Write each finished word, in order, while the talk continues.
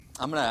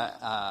I'm going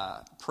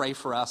to pray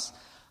for us.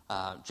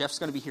 Jeff's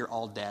going to be here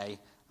all day,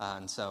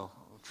 and so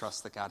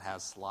trust that God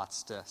has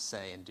lots to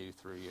say and do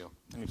through you.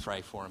 Let me pray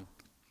for him.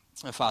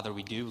 Father,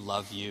 we do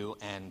love you,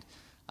 and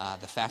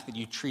the fact that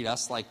you treat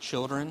us like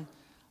children,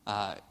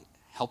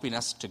 helping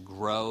us to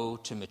grow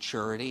to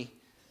maturity,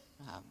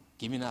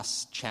 giving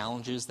us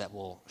challenges that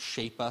will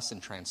shape us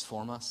and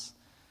transform us.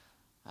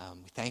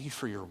 We thank you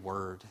for your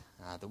word,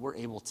 that we're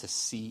able to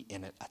see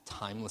in it a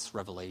timeless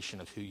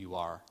revelation of who you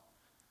are.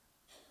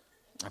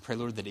 I pray,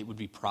 Lord, that it would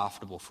be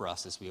profitable for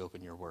us as we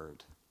open your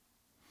word,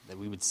 that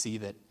we would see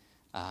that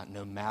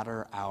no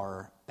matter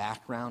our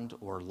background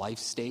or life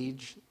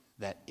stage,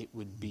 that it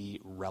would be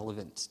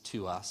relevant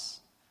to us.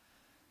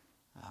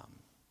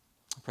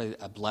 I pray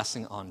a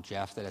blessing on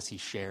Jeff, that as he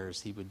shares,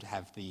 he would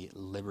have the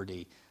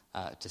liberty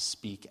to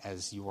speak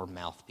as your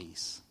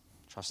mouthpiece.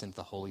 Trusting that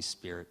the Holy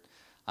Spirit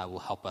will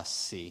help us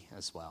see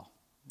as well.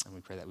 And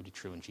we pray that would be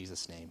true in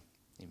Jesus' name.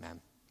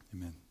 Amen.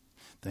 Amen.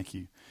 Thank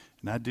you.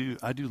 And I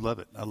do love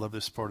it. I love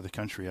this part of the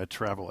country. I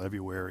travel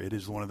everywhere. It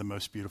is one of the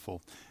most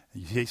beautiful.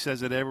 He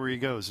says it everywhere he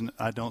goes, and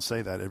I don't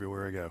say that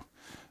everywhere I go.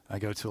 I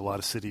go to a lot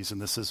of cities,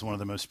 and this is one of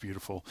the most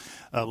beautiful.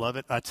 I love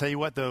it. I tell you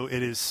what, though,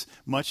 it is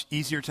much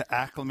easier to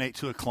acclimate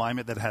to a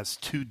climate that has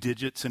 2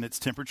 digits in its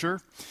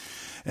temperature.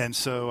 And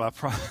so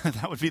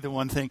that would be the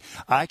one thing.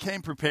 I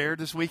came prepared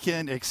this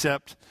weekend,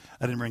 except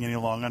I didn't bring any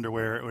long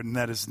underwear, and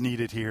that is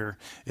needed here.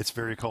 It's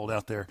very cold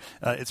out there.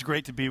 It's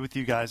great to be with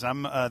you guys.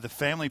 I'm the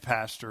family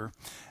pastor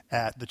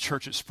at the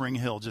church at Spring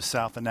Hill, just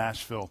south of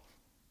Nashville.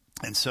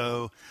 And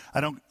so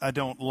I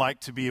don't like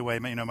to be away.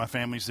 You know, my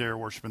family's there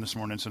worshiping this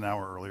morning. It's an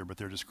hour earlier, but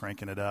they're just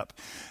cranking it up.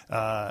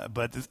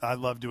 But I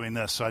love doing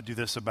this. So I do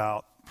this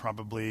about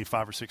probably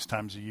 5 or 6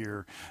 times a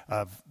year.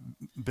 I've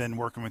been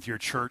working with your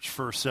church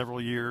for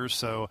several years,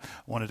 so I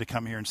wanted to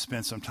come here and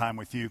spend some time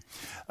with you.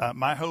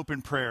 My hope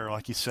and prayer,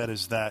 like you said,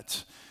 is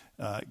that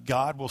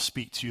God will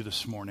speak to you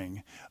this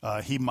morning.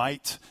 He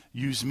might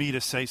use me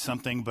to say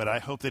something, but I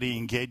hope that he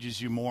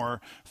engages you more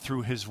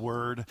through his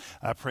word.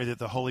 I pray that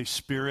the Holy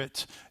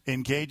Spirit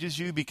engages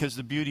you, because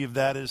the beauty of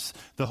that is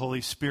the Holy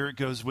Spirit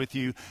goes with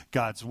you.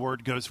 God's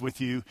word goes with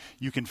you.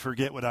 You can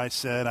forget what I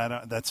said.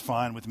 That's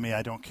fine with me.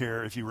 I don't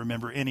care if you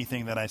remember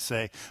anything that I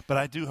say. But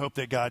I do hope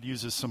that God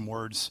uses some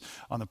words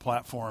on the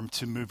platform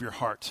to move your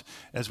heart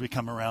as we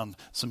come around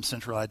some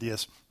central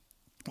ideas.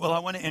 Well, I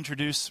want to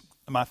introduce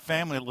my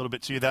family a little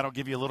bit to you. That'll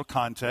give you a little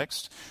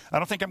context. I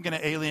don't think I'm going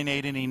to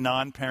alienate any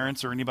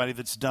non-parents or anybody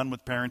that's done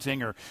with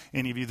parenting, or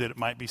any of you that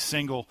might be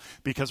single,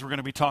 because we're going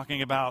to be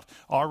talking about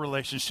our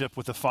relationship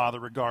with the Father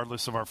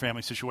regardless of our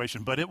family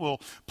situation. But it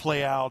will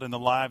play out in the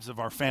lives of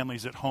our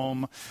families at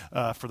home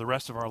for the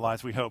rest of our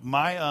lives, we hope.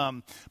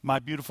 My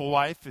beautiful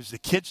wife is the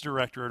kids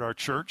director at our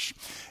church,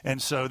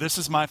 and so this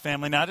is my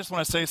family. Now, I just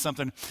want to say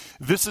something.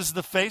 This is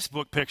the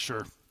Facebook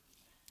picture.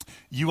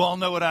 You all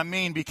know what I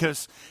mean,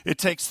 because it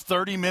takes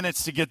 30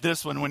 minutes to get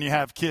this one when you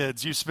have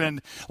kids. You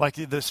spend,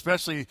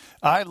 especially,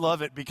 I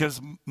love it because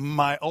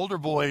my older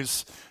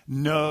boys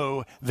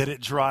know that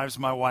it drives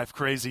my wife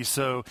crazy,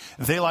 so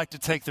they like to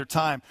take their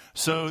time.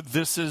 So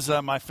this is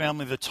my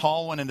family. The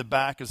tall one in the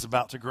back is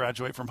about to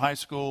graduate from high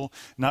school.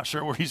 Not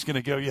sure where he's going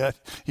to go yet.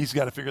 He's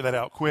got to figure that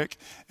out quick,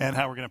 and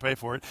how we're going to pay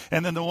for it.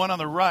 And then the one on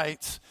the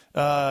right,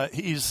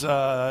 he is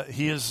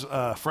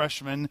a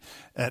freshman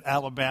at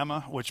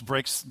Alabama, which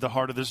breaks the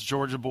heart of this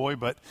Georgia boy,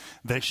 but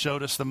they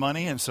showed us the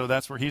money, and so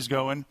that's where he's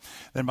going.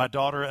 Then my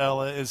daughter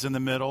Ella is in the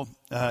middle.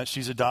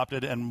 She's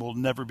adopted and will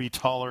never be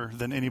taller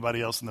than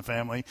anybody else in the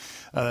family.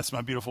 That's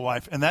my beautiful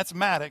wife. And that's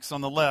Maddox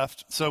on the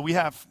left. So we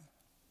have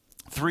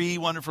 3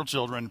 wonderful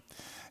children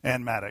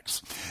and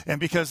Maddox. And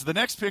because the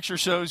next picture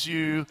shows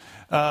you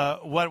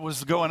what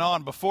was going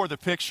on before the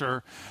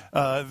picture,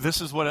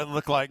 this is what it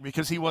looked like,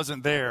 because he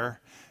wasn't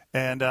there.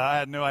 And I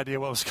had no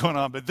idea what was going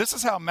on. But this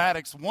is how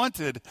Maddox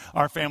wanted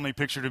our family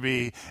picture to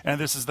be.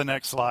 And this is the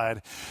next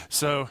slide.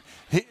 So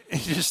he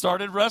just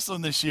started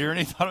wrestling this year, and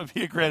he thought it would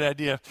be a great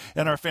idea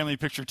in our family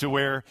picture to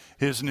wear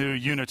his new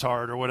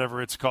unitard, or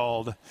whatever it's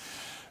called.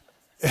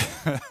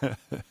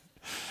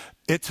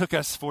 It took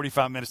us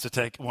 45 minutes to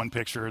take one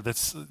picture.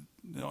 That's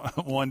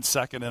 1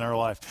 second in our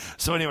life.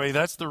 So anyway,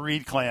 that's the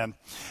Reed clan.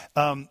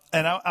 And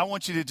I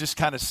want you to just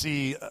kind of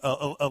see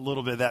a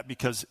little bit of that,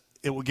 because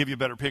it will give you a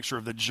better picture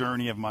of the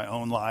journey of my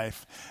own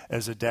life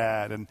as a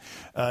dad. And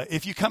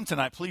if you come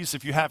tonight, please,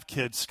 if you have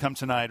kids, come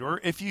tonight. Or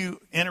if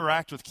you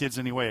interact with kids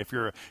anyway, if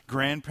you're a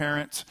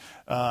grandparent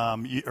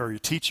or a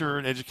teacher,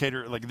 an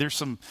educator, there's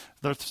some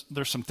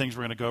things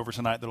we're going to go over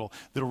tonight that'll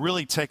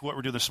really take what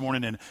we're doing this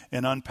morning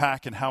and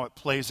unpack, and how it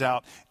plays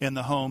out in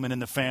the home and in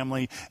the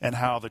family, and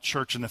how the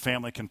church and the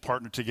family can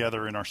partner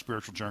together in our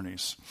spiritual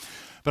journeys.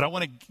 But I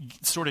want to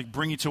sort of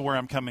bring you to where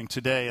I'm coming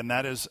today, and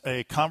that is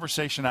a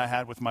conversation I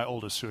had with my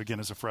oldest, who again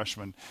is a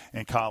freshman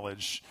in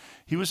college.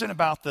 He was in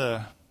about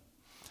the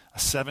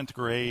 7th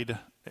grade,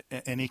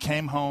 and he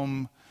came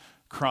home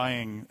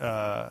crying.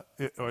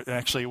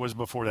 Actually, it was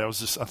before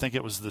that. I think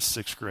it was the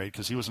 6th grade,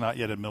 because he was not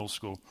yet in middle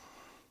school.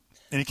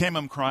 And he came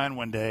home crying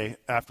one day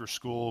after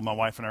school. My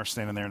wife and I are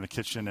standing there in the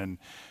kitchen, and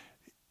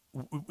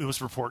it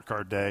was report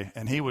card day,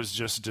 and he was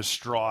just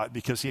distraught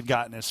because he had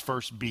gotten his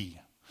first B.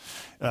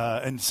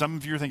 And some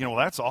of you are thinking, well,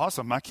 that's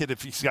awesome. My kid,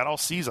 if he's got all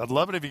C's, I'd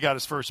love it if he got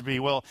his first B.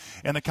 Well,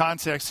 in the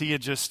context,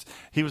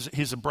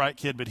 he's a bright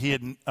kid, but he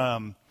had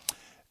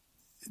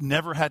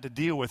never had to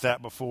deal with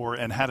that before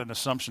and had an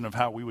assumption of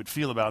how we would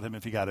feel about him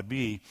if he got a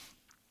B.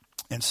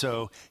 And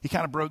so he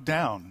kind of broke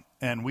down,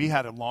 and we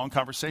had a long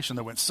conversation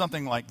that went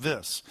something like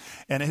this.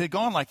 And it had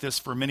gone like this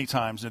for many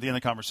times. At the end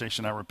of the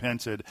conversation, I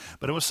repented.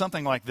 But it was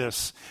something like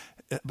this.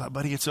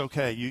 Buddy, it's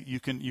okay. You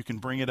can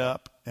bring it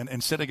up. And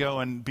instead of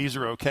going, B's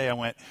are okay, I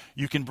went,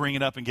 you can bring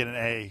it up and get an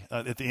A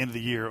at the end of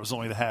the year. It was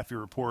only the half-year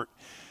report.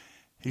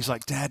 He's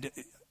like, Dad,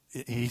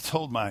 he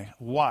told my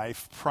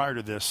wife prior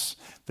to this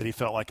that he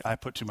felt like I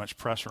put too much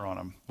pressure on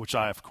him, which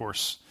I, of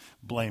course,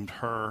 blamed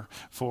her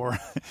for.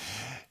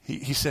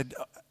 He said,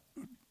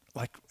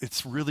 like,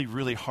 it's really,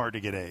 really hard to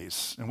get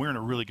A's. And we're in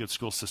a really good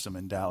school system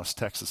in Dallas,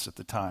 Texas at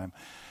the time.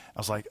 I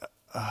was like,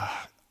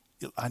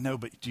 I know,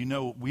 but do you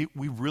know, we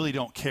really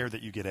don't care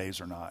that you get A's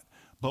or not.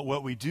 But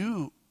what we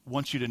do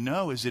want you to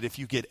know is that if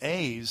you get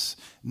A's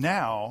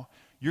now,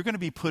 you're going to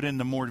be put in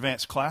the more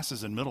advanced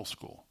classes in middle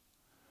school.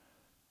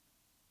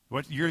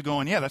 What you're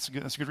going, yeah, that's a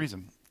good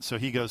reason. So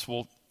he goes,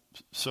 well,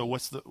 so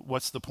what's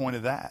the point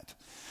of that?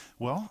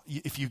 Well,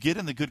 if you get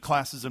in the good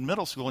classes in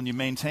middle school and you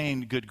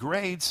maintain good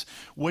grades,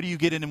 what do you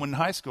get in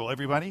high school,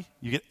 everybody?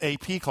 You get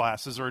AP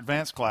classes or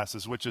advanced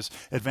classes, which is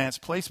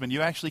advanced placement.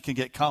 You actually can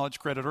get college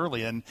credit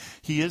early, and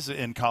he is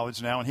in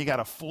college now, and he got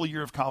a full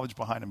year of college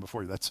behind him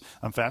before you.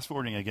 I'm fast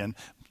forwarding again.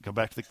 Go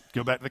back to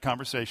the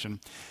conversation.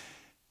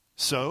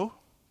 So,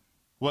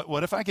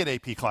 what if I get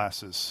AP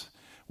classes?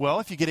 Well,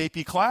 if you get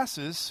AP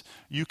classes,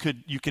 you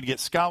could get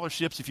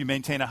scholarships if you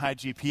maintain a high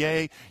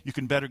GPA. You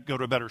can go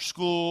to a better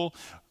school.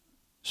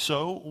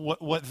 So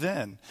what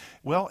then?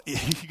 Well,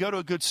 if you go to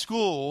a good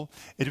school,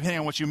 depending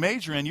on what you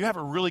major in, you have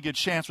a really good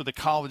chance with a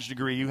college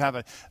degree. You have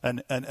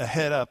a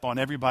head up on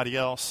everybody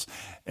else,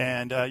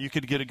 and you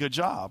could get a good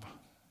job.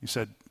 You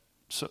said,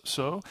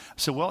 so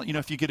well,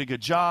 if you get a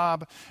good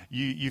job,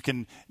 you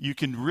can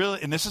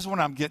really, and this is when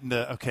I'm getting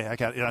to, okay,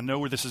 I know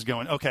where this is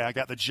going. Okay, I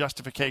got the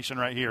justification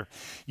right here.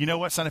 You know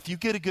what, son? If you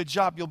get a good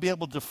job, you'll be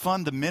able to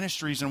fund the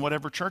ministries in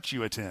whatever church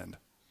you attend.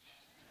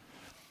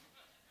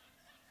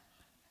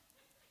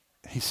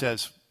 He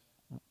says,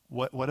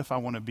 what if I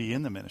want to be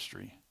in the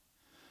ministry?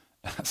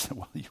 I said,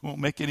 well, you won't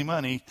make any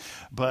money,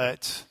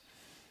 but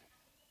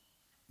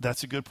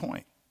that's a good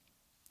point.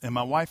 And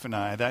my wife and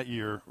I that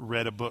year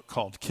read a book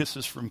called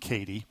Kisses from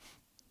Katie.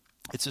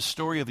 It's a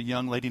story of a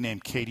young lady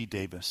named Katie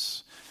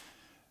Davis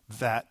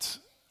that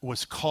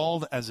was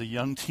called as a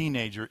young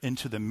teenager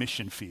into the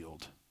mission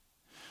field.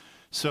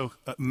 So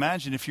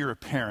imagine if you're a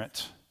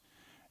parent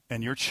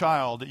and your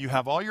child that you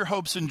have all your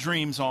hopes and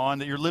dreams on,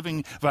 that you're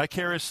living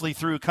vicariously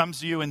through,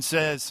 comes to you and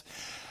says,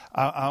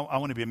 I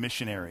want to be a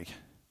missionary.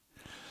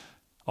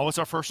 Oh, what's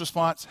our first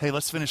response? Hey,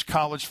 let's finish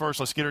college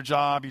first. Let's get her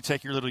job. You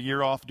take your little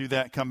year off, do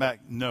that, come back.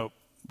 Nope,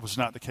 was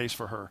not the case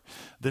for her.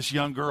 This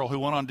young girl who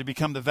went on to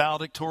become the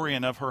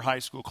valedictorian of her high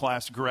school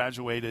class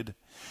graduated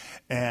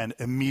and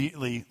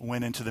immediately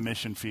went into the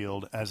mission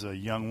field as a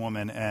young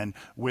woman, and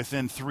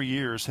within 3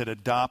 years had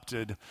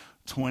adopted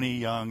 20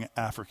 young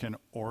African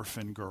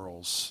orphan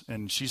girls.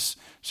 And she's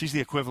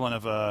the equivalent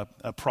of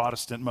a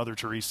Protestant Mother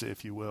Teresa,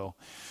 if you will.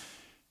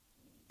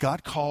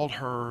 God called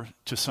her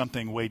to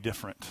something way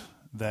different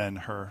than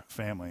her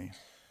family.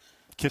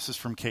 Kisses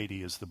from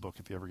Katie is the book,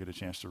 if you ever get a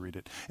chance to read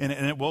it. And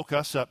it woke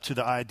us up to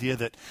the idea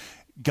that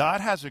God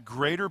has a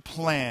greater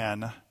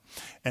plan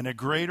and a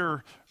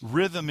greater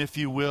rhythm, if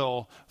you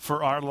will,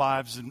 for our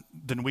lives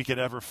than we could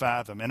ever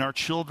fathom, and our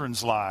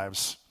children's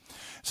lives.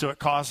 So it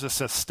caused us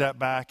to step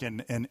back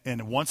and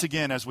once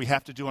again, as we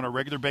have to do on a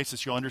regular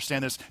basis, you'll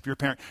understand this, if you're a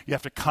parent, you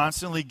have to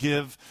constantly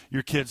give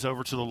your kids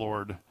over to the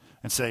Lord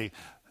and say,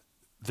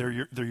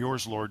 they're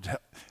yours, Lord.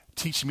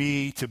 Teach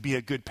me to be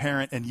a good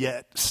parent and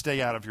yet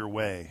stay out of your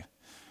way.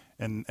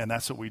 And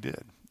that's what we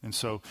did. And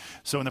so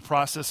in the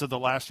process of the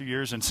last few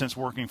years, and since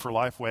working for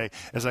Lifeway,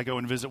 as I go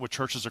and visit with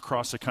churches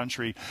across the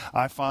country,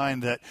 I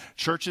find that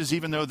churches,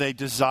 even though they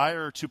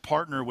desire to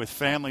partner with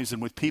families and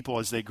with people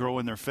as they grow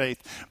in their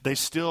faith, they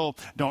still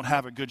don't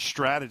have a good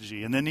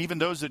strategy. And then even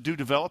those that do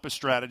develop a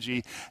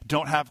strategy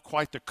don't have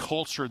quite the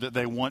culture that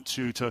they want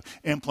to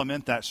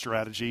implement that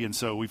strategy. And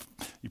so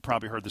you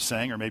probably heard the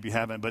saying, or maybe you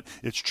haven't, but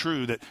it's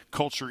true that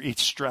culture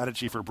eats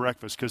strategy for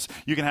breakfast, because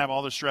you can have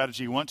all the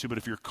strategy you want to, but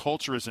if your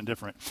culture isn't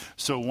different.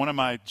 So one of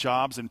my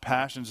jobs and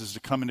passions is to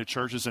come into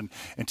churches and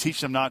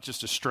teach them not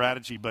just a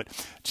strategy, but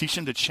teach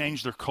them to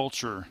change their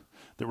culture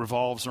that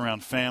revolves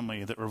around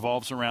family, that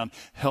revolves around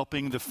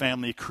helping the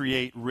family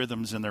create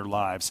rhythms in their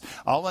lives.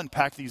 I'll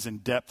unpack these in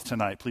depth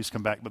tonight. Please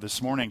come back. But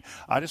this morning,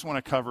 I just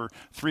want to cover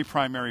 3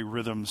 primary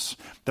rhythms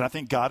that I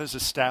think God has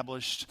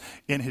established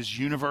in his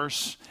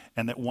universe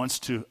and that wants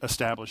to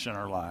establish in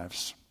our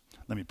lives.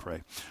 Let me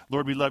pray.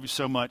 Lord, we love you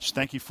so much.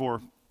 Thank you for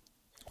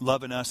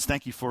loving us.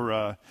 Thank you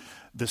for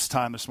this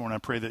time this morning. I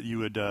pray that you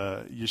would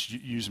just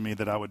use me,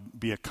 that I would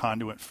be a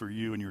conduit for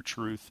you and your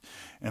truth,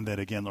 and that,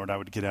 again, Lord, I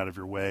would get out of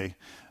your way.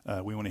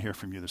 We want to hear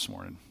from you this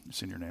morning.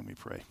 It's in your name we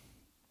pray.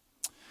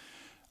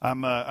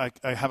 I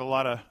have a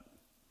lot of,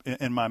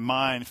 in my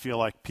mind, feel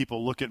like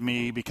people look at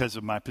me because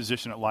of my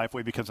position at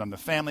Lifeway, because I'm the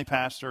family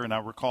pastor. And I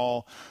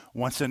recall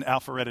once in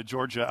Alpharetta,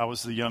 Georgia, I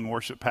was the young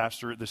worship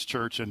pastor at this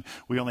church, and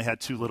we only had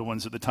 2 little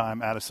ones at the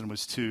time. Addison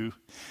was 2.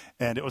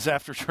 And it was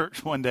after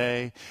church one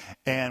day,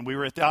 and we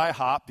were at the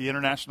IHOP, the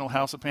International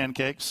House of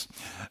Pancakes.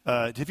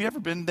 Have you ever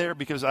been there?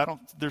 Because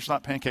there's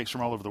not pancakes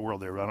from all over the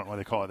world there, but I don't know why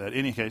they call it that. In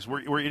any case,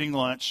 we're eating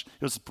lunch.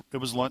 It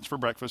was lunch for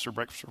breakfast or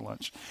breakfast for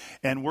lunch.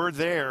 And we're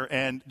there,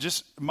 and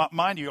just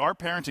mind you, our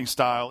parenting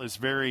style is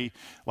very,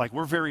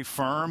 we're very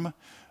firm,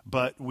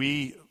 but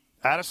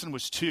Addison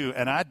was 2,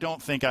 and I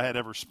don't think I had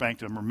ever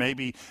spanked him, or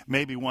maybe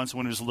once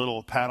when it was a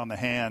little pat on the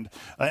hand.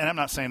 And I'm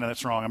not saying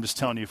that's wrong. I'm just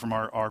telling you from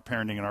our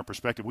parenting and our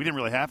perspective. We didn't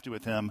really have to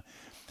with him.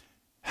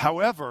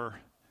 However,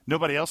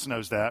 nobody else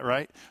knows that,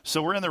 right?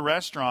 So we're in the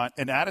restaurant,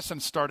 and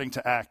Addison's starting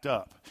to act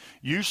up.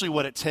 Usually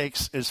what it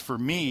takes is for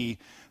me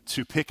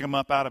to pick him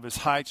up out of his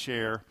high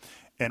chair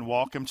and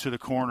walk him to the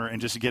corner and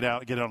just get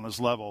on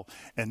his level,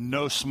 and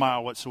no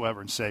smile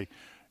whatsoever, and say,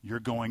 "You're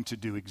going to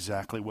do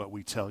exactly what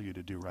we tell you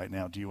to do right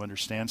now. Do you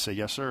understand?" Say,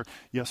 "Yes, sir.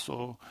 Yes,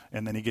 sir."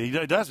 And then he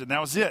does it, and that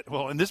was it.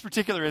 Well, in this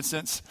particular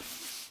instance,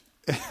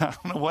 I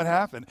don't know what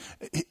happened.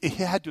 He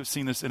had to have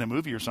seen this in a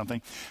movie or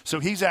something. So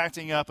he's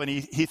acting up, and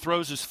he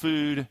throws his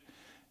food,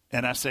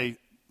 and I say,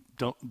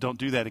 Don't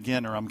do that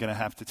again, or I'm going to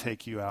have to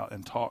take you out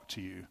and talk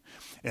to you.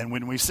 And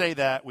when we say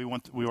that, we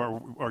want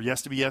our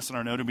yes to be yes and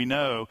our no to be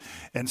no.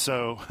 And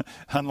so,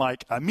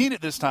 unlike I mean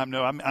it this time,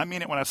 no, I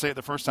mean it when I say it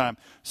the first time.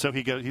 So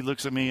he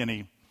looks at me and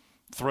he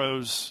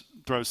throws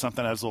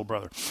something at his little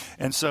brother.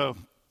 And so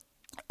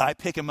I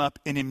pick him up,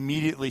 and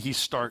immediately he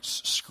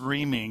starts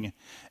screaming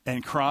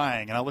and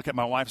crying. And I look at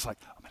my wife, it's like,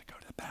 "I'm going to go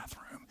to the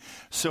bathroom."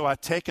 So I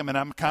take him, and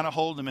I'm kind of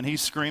holding him, and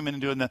he's screaming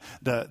and doing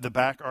the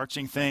back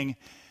arching thing.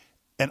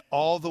 And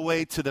all the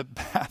way to the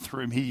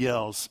bathroom, he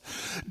yells,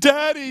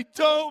 "Daddy,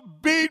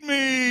 don't beat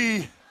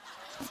me."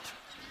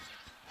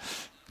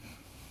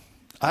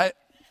 I'm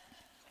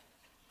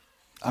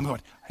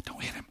going, "I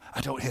don't hit him.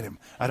 I don't hit him.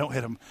 I don't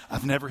hit him.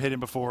 I've never hit him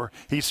before."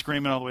 He's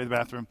screaming all the way to the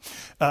bathroom.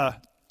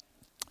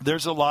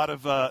 There's a lot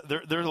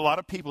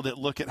of people that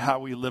look at how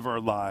we live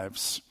our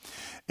lives.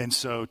 And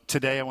so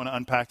today I want to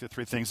unpack the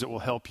 3 things that will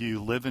help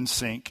you live in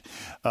sync.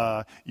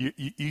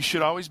 You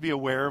should always be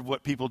aware of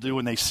what people do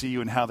when they see you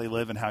and how they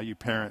live and how you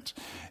parent.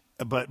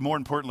 But more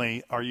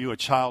importantly, are you a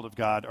child of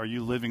God? Are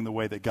you living the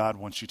way that God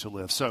wants you to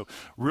live? So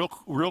real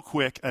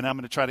quick, and I'm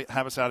going to try to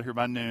have us out of here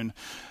by noon.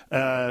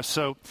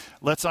 So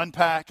let's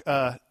unpack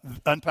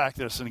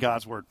this in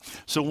God's Word.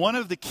 So one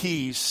of the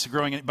keys to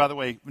growing, by the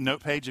way,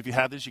 note page, if you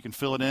have this, you can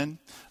fill it in.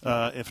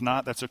 If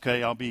not, that's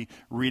okay. I'll be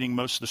reading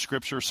most of the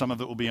Scripture. Some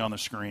of it will be on the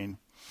screen.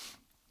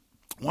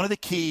 One of the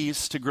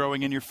keys to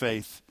growing in your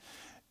faith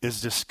is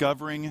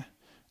discovering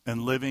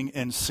and living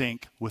in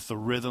sync with the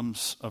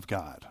rhythms of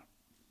God.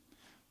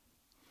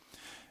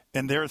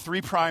 And there are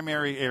 3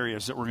 primary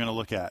areas that we're going to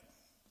look at.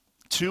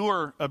 2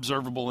 are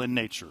observable in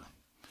nature.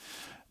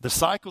 The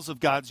cycles of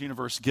God's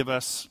universe give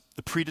us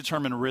the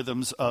predetermined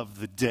rhythms of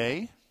the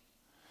day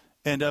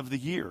and of the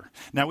year.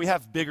 Now, we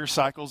have bigger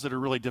cycles that are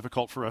really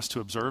difficult for us to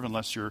observe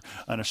unless you're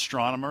an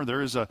astronomer.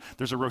 There's a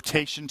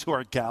rotation to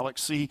our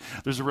galaxy.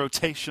 There's a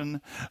rotation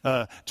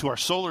to our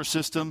solar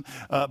system.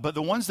 But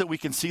the ones that we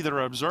can see that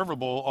are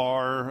observable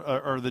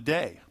are the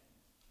day.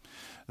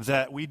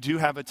 That we do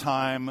have a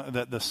time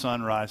that the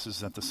sun rises,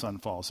 that the sun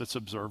falls. It's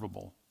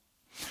observable.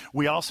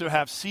 We also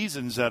have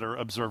seasons that are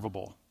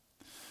observable,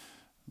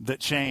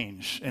 that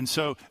change. And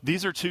so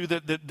these are 2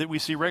 that we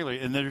see regularly.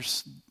 And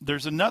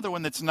there's another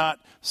one that's not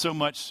so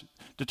much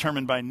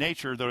determined by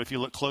nature, though if you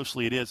look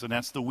closely it is, and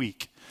that's the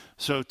week.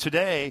 So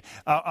today,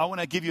 I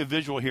want to give you a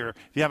visual here.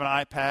 If you have an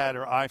iPad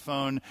or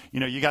iPhone,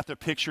 you got the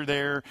picture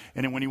there,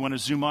 and then when you want to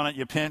zoom on it,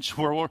 you pinch,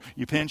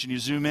 you pinch and you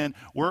zoom in,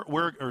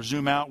 or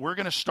zoom out. We're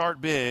going to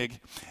start big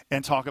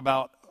and talk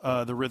about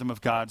the rhythm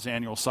of God's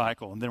annual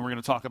cycle. And then we're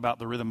going to talk about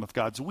the rhythm of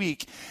God's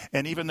week.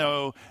 And even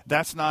though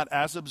that's not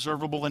as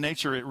observable in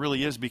nature, it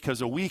really is,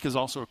 because a week is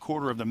also a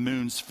quarter of the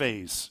moon's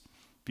phase.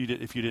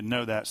 If you didn't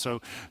know that. So,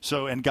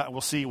 and God,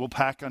 we'll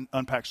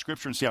unpack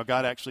Scripture and see how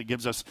God actually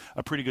gives us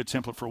a pretty good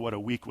template for what a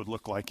week would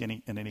look like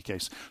in any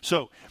case.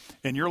 So,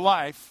 in your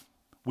life,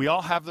 we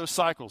all have those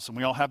cycles and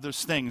we all have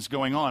those things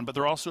going on, but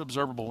they're also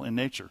observable in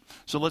nature.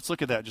 So let's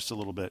look at that just a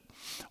little bit.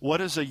 What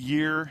does a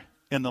year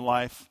in the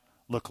life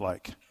look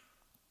like?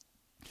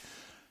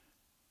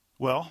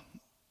 Well,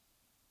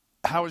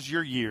 how is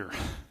your year?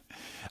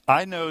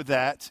 I know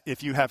that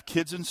if you have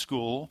kids in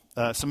school,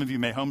 some of you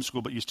may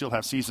homeschool, but you still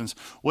have seasons.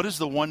 What is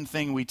the one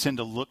thing we tend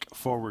to look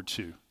forward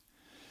to?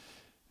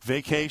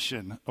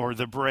 Vacation, or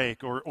the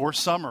break, or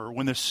summer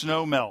when the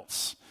snow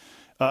melts.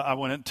 I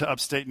went to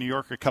upstate New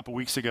York a couple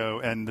weeks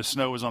ago, and the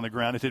snow was on the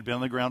ground. It had been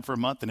on the ground for a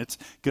month, and it's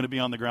going to be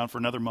on the ground for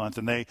another month.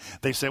 And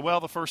they say, well,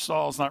 the first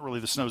thaw is not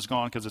really the snow's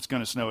gone because it's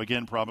going to snow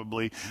again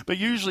probably. But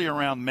usually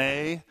around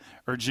May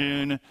or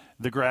June,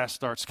 the grass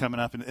starts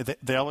coming up, and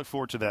they all look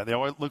forward to that. They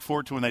all look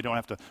forward to when they don't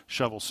have to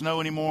shovel snow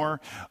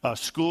anymore.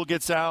 School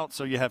gets out,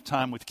 so you have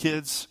time with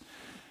kids.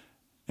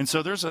 And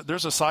so there's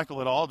a cycle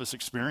that all of us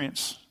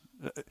experience.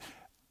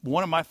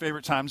 One of my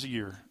favorite times of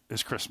year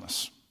is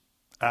Christmas.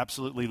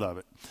 Absolutely love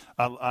it.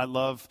 I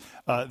love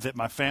that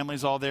my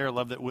family's all there. I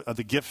love that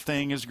the gift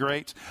thing is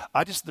great.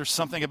 There's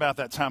something about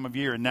that time of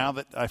year. And now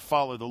that I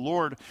follow the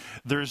Lord,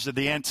 there's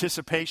the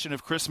anticipation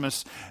of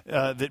Christmas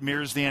that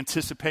mirrors the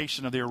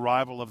anticipation of the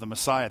arrival of the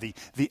Messiah,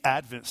 the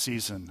Advent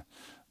season,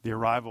 the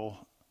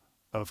arrival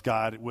of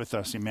God with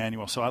us,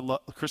 Emmanuel. So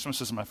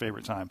Christmas is my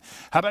favorite time.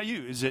 How about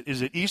you? Is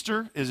it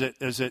Easter? Is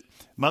it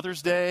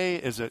Mother's Day?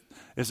 Is it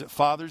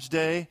Father's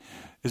Day?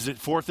 Is it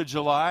 4th of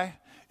July?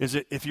 Is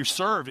it, if you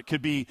serve, it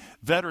could be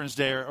Veterans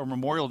Day or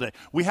Memorial Day.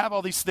 We have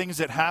all these things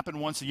that happen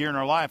once a year in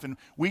our life, and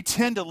we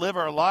tend to live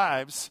our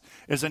lives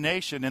as a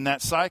nation in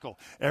that cycle.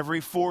 Every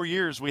 4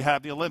 years we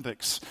have the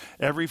Olympics.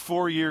 Every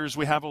 4 years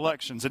we have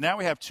elections. And now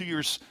we have 2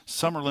 years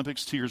Summer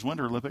Olympics, 2 years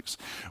Winter Olympics.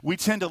 We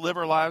tend to live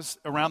our lives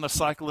around the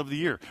cycle of the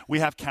year. We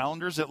have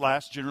calendars that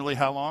last generally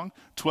how long?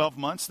 12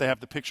 months. They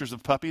have the pictures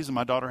of puppies that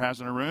my daughter has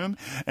in her room,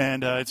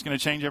 and it's going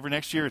to change every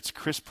next year. It's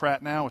Chris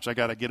Pratt now, which I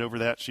got to get over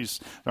that. She's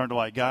starting to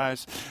like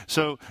guys.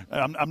 So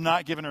I'm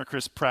not giving her a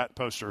Chris Pratt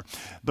poster.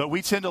 But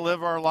we tend to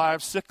live our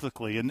lives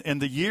cyclically,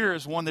 and the year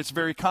is one that's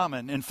very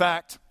common. In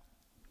fact,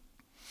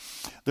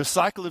 the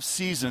cycle of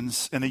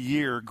seasons in a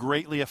year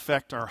greatly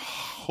affect our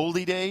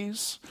holy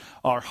days,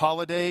 our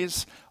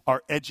holidays,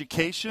 our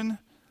education,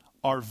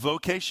 our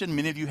vocation.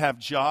 Many of you have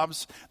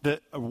jobs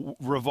that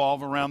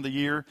revolve around the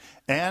year,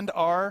 and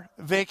our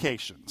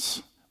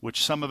vacations,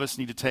 which some of us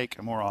need to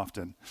take more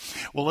often.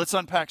 Well, let's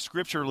unpack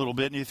Scripture a little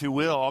bit, and if you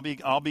will,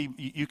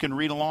 you can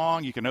read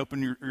along, you can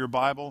open your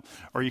Bible,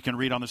 or you can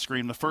read on the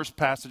screen. The first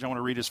passage I want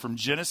to read is from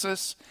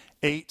Genesis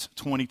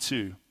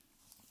 8:22.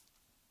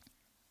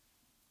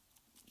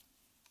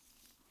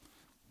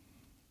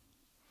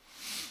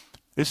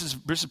 This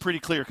is pretty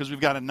clear because we've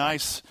got a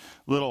nice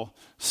little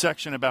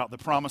section about the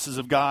promises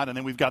of God, and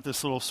then we've got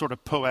this little sort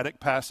of poetic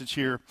passage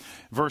here,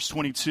 verse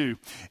 22,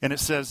 and it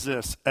says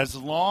this: as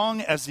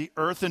long as the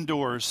earth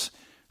endures,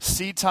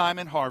 seed time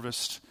and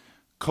harvest,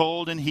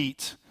 cold and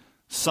heat,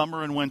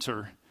 summer and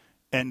winter,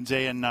 and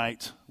day and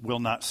night will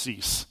not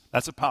cease.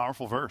 That's a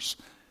powerful verse.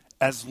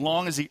 As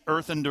long as the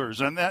earth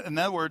endures. And in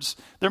other words,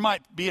 there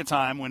might be a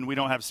time when we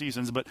don't have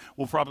seasons, but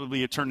we'll probably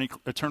be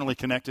eternally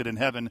connected in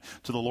heaven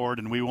to the Lord,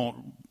 and we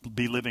won't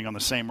be living on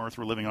the same earth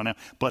we're living on now.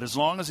 But as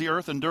long as the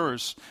earth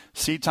endures,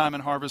 seed time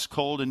and harvest,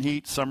 cold and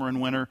heat, summer and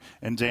winter,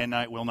 and day and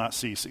night will not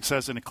cease. It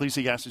says in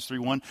Ecclesiastes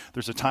 3:1,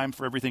 there's a time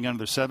for everything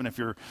under the seven if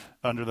you're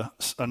under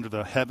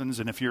the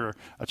heavens. And if you're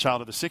a child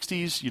of the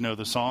 60s, you know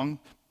the song,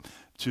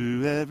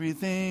 to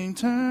everything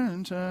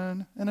turn,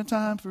 and a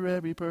time for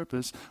every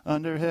purpose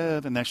under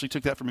heaven. They actually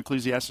took that from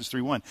Ecclesiastes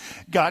 3:1.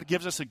 God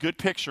gives us a good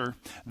picture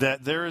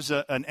that there is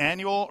an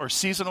annual or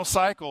seasonal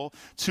cycle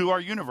to our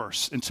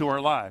universe and to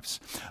our lives.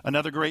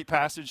 Another great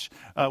passage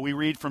we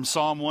read from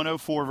Psalm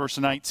 104, verse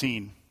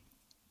 19.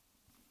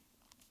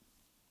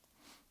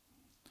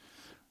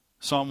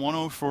 Psalm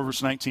 104,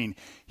 verse 19.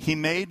 He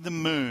made the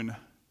moon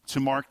to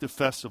mark the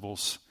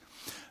festivals.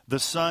 The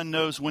sun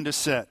knows when to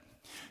set.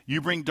 You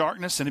bring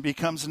darkness and it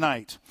becomes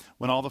night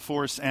when all the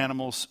forest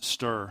animals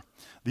stir.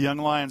 The young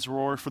lions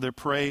roar for their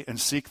prey and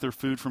seek their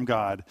food from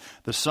God.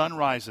 The sun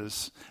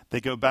rises.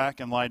 They go back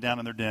and lie down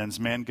in their dens.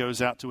 Man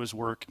goes out to his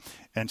work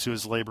and to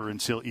his labor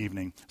until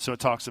evening. So it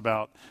talks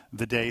about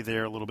the day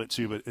there a little bit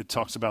too, but it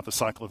talks about the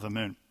cycle of the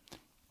moon.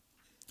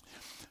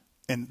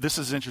 And this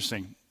is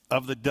interesting.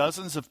 Of the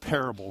dozens of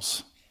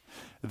parables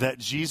that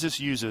Jesus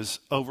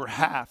uses, over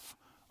half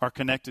are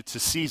connected to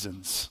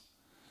seasons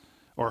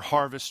or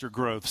harvest or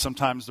growth.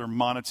 Sometimes they're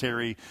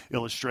monetary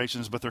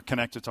illustrations, but they're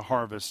connected to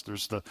harvest.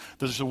 There's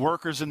the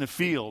workers in the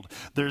field.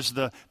 There's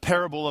the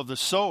parable of the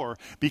sower,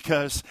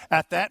 because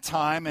at that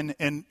time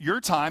and your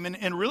time,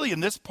 and really in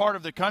this part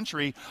of the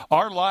country,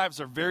 our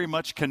lives are very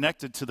much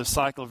connected to the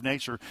cycle of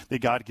nature that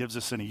God gives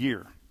us in a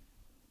year.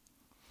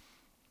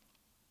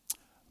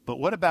 But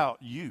what about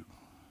you?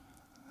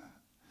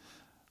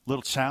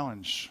 Little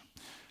challenge.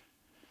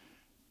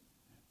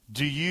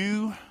 Do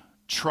you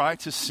try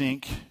to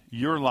sync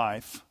your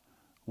life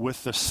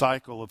with the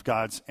cycle of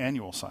God's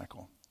annual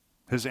cycle,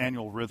 his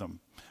annual rhythm?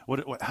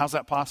 How's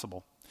that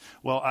possible?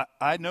 Well,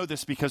 I know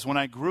this because when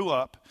I grew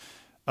up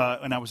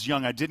and I was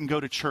young, I didn't go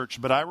to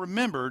church, but I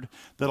remembered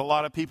that a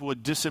lot of people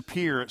would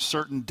disappear at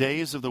certain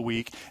days of the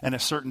week and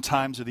at certain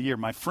times of the year.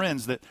 My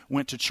friends that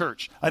went to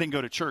church, I didn't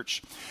go to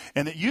church.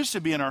 And it used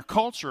to be in our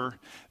culture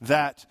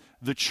that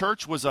the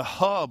church was a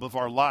hub of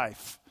our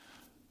life.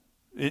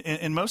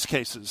 In most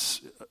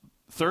cases,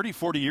 30,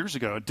 40 years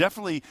ago,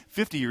 definitely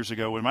 50 years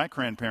ago when my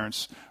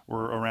grandparents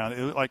were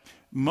around, like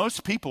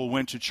most people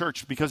went to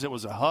church because it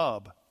was a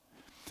hub.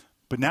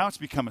 But now it's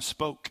become a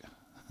spoke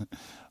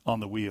on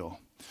the wheel.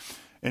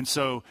 And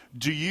so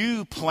do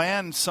you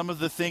plan some of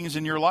the things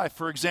in your life?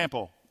 For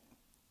example,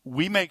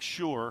 we make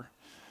sure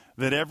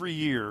that every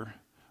year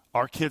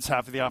our kids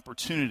have the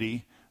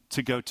opportunity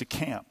to go to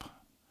camp.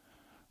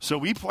 So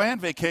we plan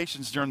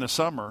vacations during the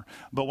summer,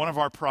 but one of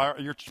our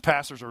your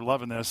pastors are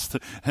loving this.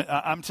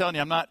 I'm telling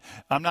you,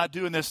 I'm not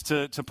doing this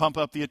to pump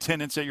up the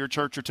attendance at your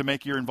church or to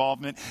make your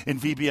involvement in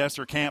VBS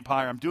or Camp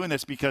Hire. I'm doing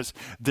this because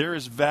there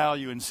is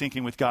value in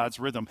syncing with God's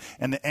rhythm.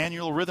 And the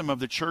annual rhythm of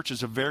the church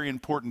is a very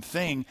important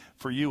thing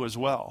for you as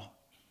well.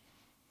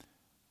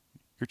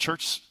 Your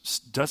church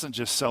doesn't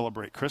just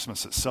celebrate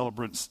Christmas, it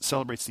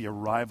celebrates the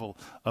arrival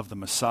of the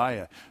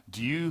Messiah.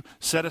 Do you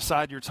set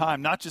aside your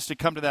time, not just to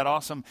come to that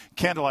awesome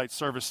candlelight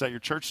service that your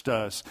church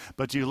does,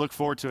 but do you look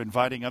forward to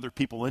inviting other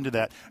people into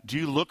that? Do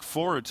you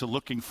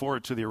looking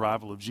forward to the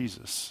arrival of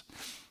Jesus?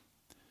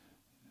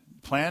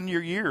 Plan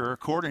your year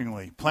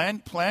accordingly.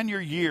 Plan your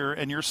year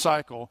and your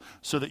cycle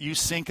so that you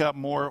sync up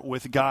more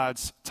with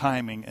God's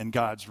timing and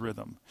God's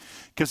rhythm.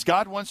 Because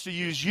God wants to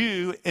use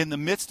you in the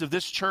midst of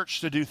this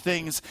church to do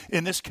things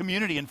in this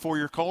community and for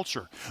your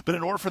culture. But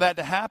in order for that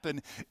to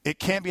happen, it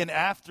can't be an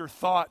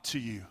afterthought to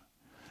you.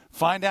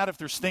 Find out if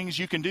there's things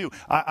you can do.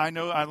 I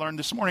know I learned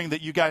this morning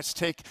that you guys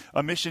take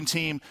a mission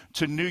team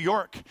to New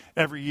York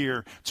every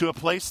year, to a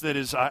place that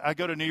is, I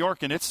go to New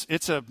York and it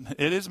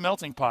is a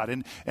melting pot.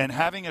 And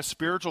having a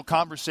spiritual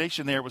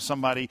conversation there with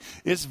somebody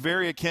is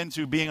very akin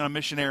to being a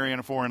missionary in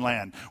a foreign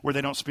land where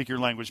they don't speak your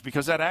language,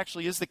 because that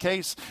actually is the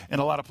case in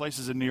a lot of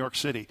places in New York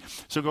City.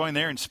 So going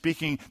there and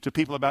speaking to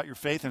people about your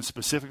faith and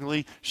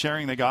specifically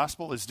sharing the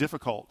gospel is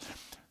difficult.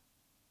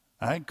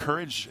 I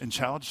encourage and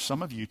challenge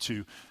some of you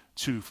to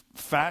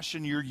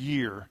fashion your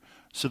year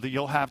so that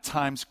you'll have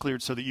times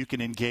cleared so that you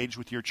can engage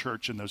with your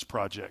church in those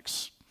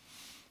projects.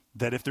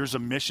 That if there's a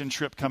mission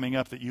trip coming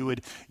up, that you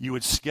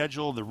would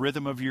schedule the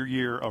rhythm of your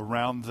year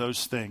around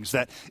those things.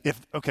 That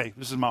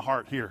this is my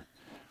heart here.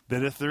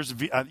 That if there's,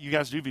 you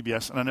guys do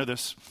VBS, and I know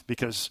this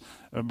because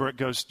Brooke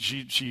goes,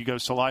 she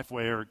goes to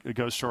Lifeway or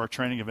goes to our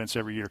training events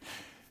every year.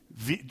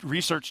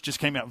 Research just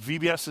came out.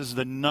 VBS is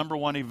the number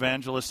one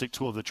evangelistic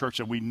tool of the church,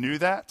 and we knew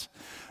that.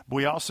 But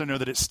we also know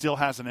that it still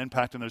has an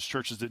impact on those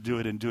churches that do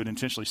it and do it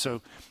intentionally.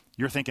 So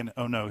you're thinking,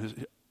 oh no,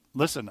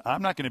 listen,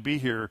 I'm not going to be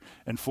here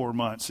in 4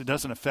 months. It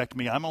doesn't affect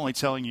me. I'm only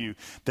telling you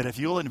that if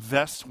you'll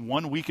invest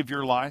 1 week of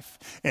your life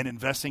in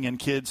investing in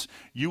kids,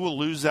 you will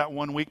lose that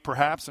 1 week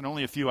perhaps and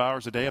only a few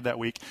hours a day of that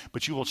week,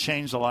 but you will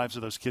change the lives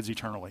of those kids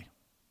eternally.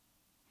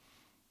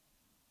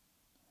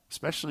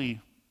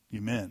 Especially you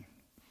men.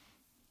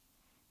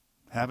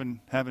 Having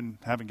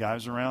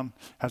guys around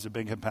has a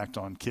big impact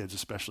on kids,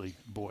 especially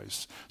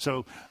boys.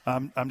 So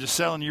I'm just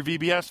selling your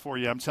VBS for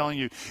you. I'm telling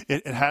you,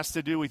 it has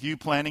to do with you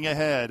planning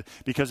ahead,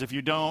 because if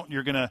you don't,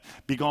 you're going to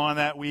be gone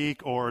that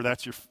week, or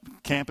that's your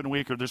camping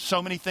week, or there's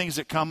so many things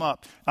that come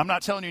up. I'm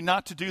not telling you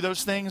not to do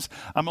those things.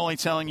 I'm only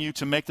telling you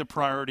to make the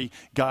priority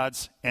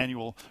God's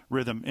annual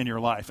rhythm in your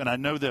life. And I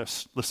know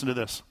this. Listen to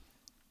this.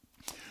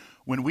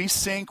 When we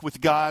sync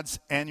with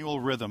God's annual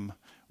rhythm,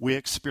 we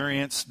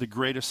experience the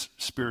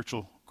greatest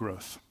spiritual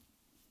growth.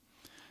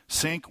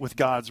 Sync with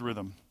God's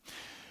rhythm.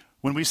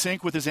 When we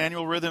sync with his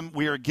annual rhythm,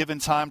 we are given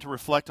time to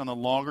reflect on the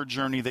longer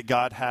journey that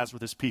God has with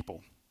his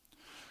people.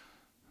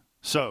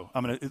 So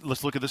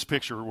let's look at this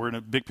picture. We're in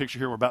a big picture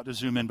here. We're about to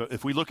zoom in. But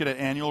if we look at an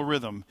annual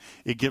rhythm,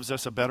 it gives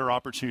us a better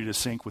opportunity to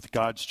sync with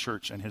God's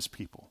church and his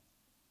people.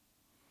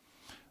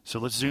 So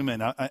let's zoom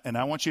in. And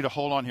I want you to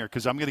hold on here,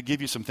 because I'm going to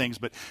give you some things,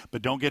 but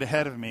don't get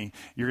ahead of me.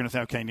 You're going to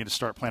think, okay, I need to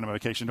start planning my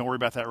vacation. Don't worry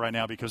about that right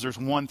now, because there's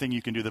one thing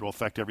you can do that will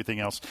affect everything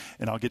else,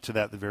 and I'll get to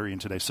that at the very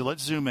end today. So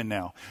let's zoom in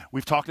now.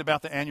 We've talked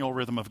about the annual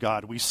rhythm of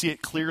God. We see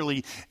it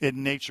clearly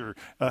in nature.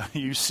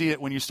 You see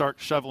it when you start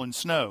shoveling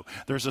snow.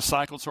 There's a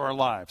cycle to our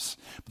lives.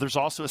 But there's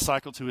also a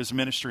cycle to his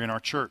ministry in our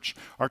church.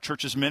 Our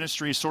church's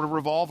ministries sort of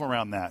revolve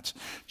around that.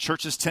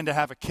 Churches tend to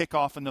have a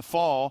kickoff in the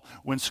fall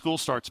when school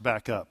starts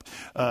back up.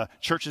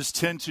 Churches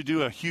tend to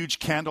do a huge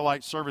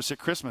candlelight service at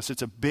Christmas.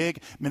 It's a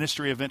big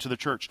ministry event to the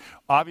church.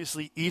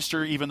 Obviously,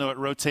 Easter, even though it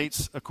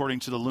rotates according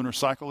to the lunar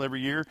cycle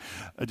every year,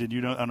 did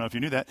you know? I don't know if you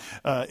knew that.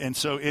 And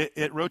so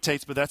it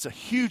rotates, but that's a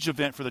huge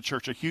event for the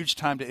church, a huge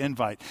time to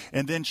invite.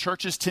 And then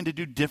churches tend to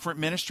do different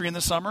ministry in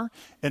the summer.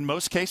 In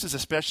most cases,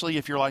 especially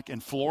if you're like in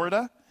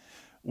Florida,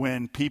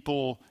 when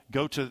people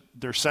go to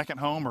their second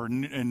home, or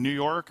in New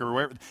York or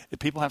wherever,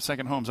 people have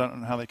second homes. I don't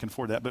know how they can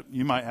afford that, but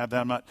you might have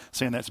that. I'm not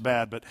saying that's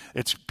bad, but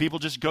it's people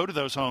just go to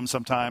those homes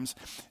sometimes,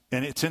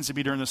 and it tends to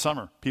be during the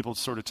summer. People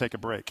sort of take a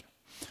break.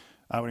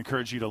 I would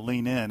encourage you to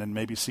lean in and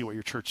maybe see what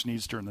your church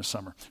needs during the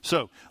summer.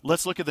 So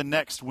let's look at the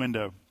next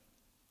window.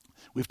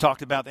 We've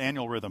talked about the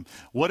annual rhythm.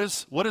 What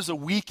is a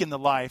week in the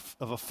life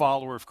of a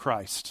follower of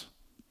Christ?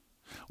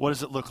 What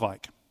does it look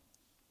like?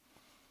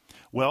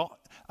 Well,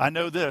 I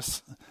know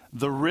this.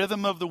 The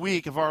rhythm of the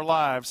week of our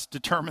lives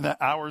determine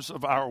the hours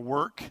of our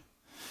work,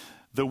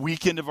 the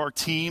weekend of our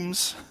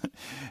teams,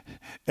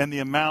 and the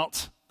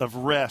amount of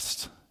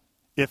rest,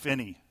 if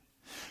any.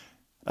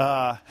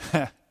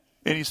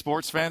 Any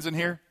sports fans in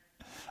here?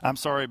 I'm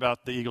sorry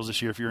about the Eagles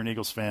this year. If you're an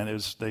Eagles fan,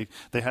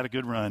 they had a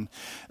good run.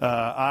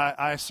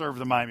 I serve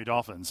the Miami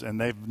Dolphins, and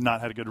they've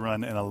not had a good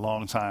run in a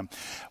long time.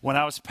 When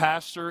I was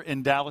pastor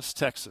in Dallas,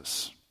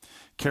 Texas,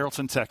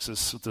 Carrollton,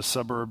 Texas, the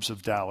suburbs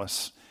of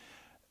Dallas,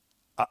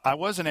 I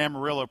was in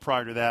Amarillo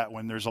prior to that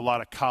when there's a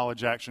lot of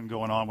college action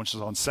going on, which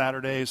is on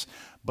Saturdays.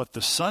 But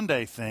the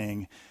Sunday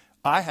thing,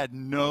 I had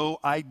no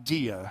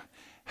idea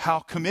how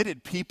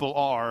committed people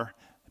are,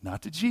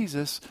 not to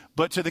Jesus,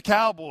 but to the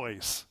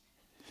Cowboys.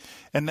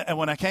 And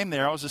when I came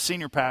there, I was a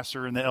senior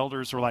pastor, and the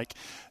elders were like,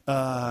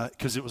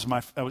 because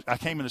I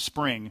came in the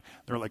spring.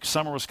 They were like,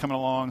 summer was coming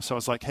along, so I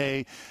was like,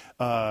 hey,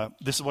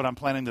 this is what I'm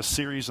planning this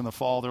series in the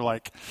fall. They're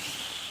like,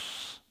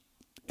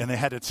 and they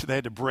had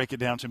to break it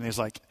down to me. It's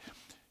like,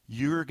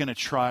 you're going to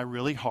try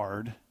really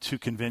hard to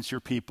convince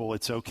your people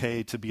it's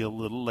okay to be a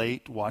little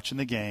late watching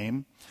the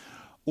game,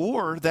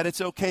 or that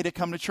it's okay to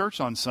come to church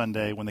on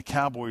Sunday when the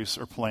Cowboys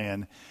are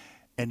playing,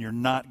 and you're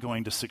not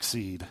going to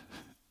succeed.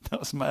 That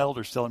was my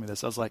elders telling me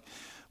this. I was like,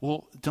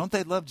 well, don't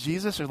they love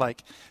Jesus? They're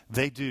like,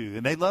 they do.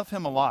 And they love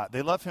him a lot.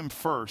 They love him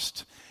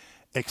first,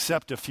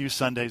 except a few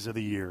Sundays of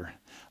the year.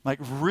 I'm like,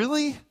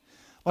 really?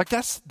 Like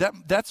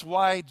that's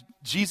why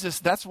Jesus,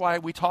 that's why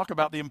we talk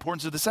about the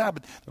importance of the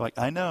Sabbath. They're like,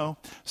 I know.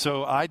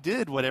 So I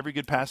did what every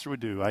good pastor would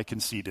do. I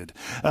conceded.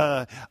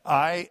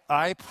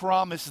 I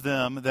promised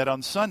them that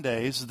on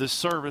Sundays, the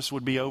service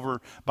would be over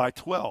by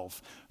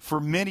 12. For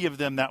many of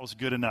them, that was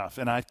good enough,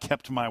 and I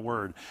kept my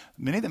word.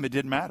 Many of them, it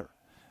didn't matter.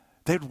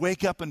 They'd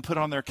wake up and put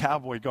on their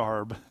cowboy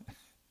garb,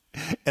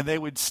 and they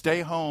would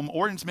stay home,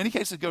 or in many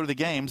cases go to the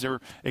games. They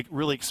were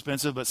really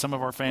expensive, but some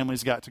of our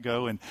families got to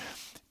go, and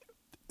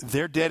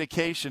their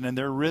dedication and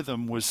their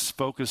rhythm was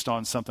focused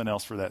on something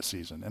else for that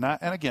season. And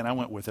again, I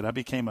went with it. I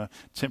became a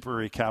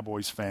temporary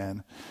Cowboys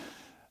fan.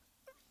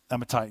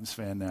 I'm a Titans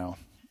fan now.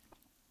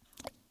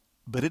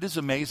 But it is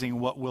amazing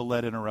what we'll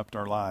let interrupt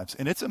our lives.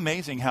 And it's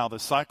amazing how the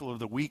cycle of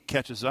the week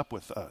catches up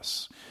with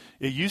us.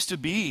 It used to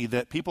be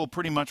that people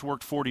pretty much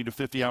worked 40 to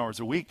 50 hours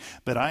a week,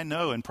 but I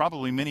know, and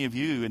probably many of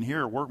you in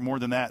here work more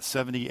than that,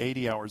 70,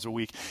 80 hours a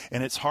week,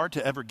 and it's hard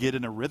to ever get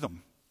in a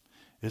rhythm,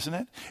 isn't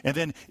it? And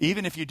then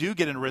even if you do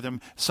get in a rhythm,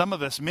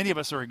 many of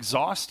us are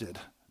exhausted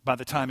by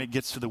the time it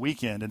gets to the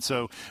weekend. And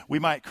so we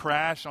might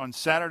crash on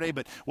Saturday,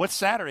 but what's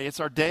Saturday?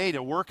 It's our day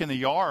to work in the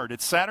yard.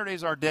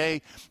 Saturday's our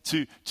day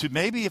to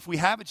maybe, if we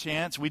have a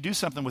chance, we do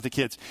something with the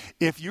kids.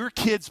 If your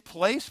kids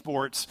play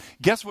sports,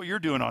 guess what you're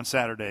doing on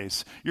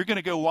Saturdays? You're going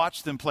to go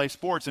watch them play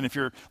sports. And if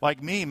you're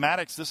like me,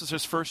 Maddox, this is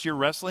his first year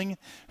wrestling.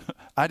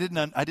 I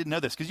didn't know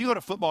this, because you go to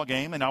a football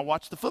game and I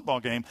watch the football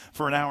game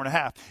for an hour and a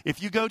half.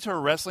 If you go to a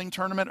wrestling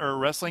tournament or a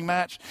wrestling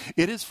match,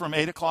 it is from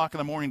 8 o'clock in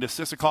the morning to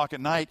 6 o'clock at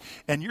night,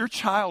 and your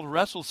child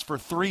wrestles for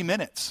 3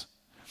 minutes.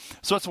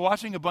 So it's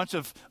watching a bunch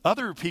of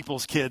other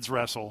people's kids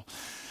wrestle.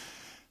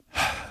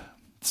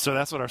 So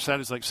that's what our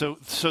Saturday's like. So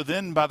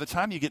then by the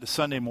time you get to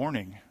Sunday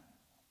morning,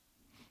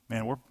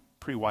 man, we're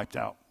pretty wiped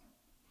out.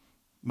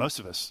 Most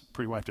of us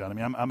pretty wiped out. I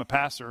mean, I'm a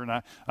pastor,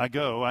 and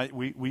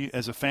we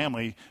as a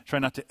family try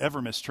not to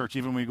ever miss church.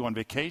 Even when we go on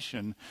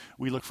vacation,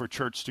 we look for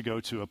church to go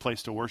to, a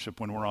place to worship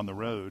when we're on the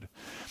road.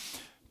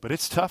 But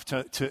it's tough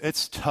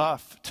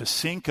to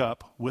sync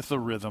up with the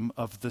rhythm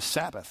of the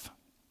Sabbath.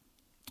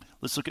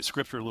 Let's look at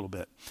Scripture a little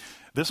bit.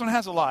 This one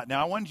has a lot.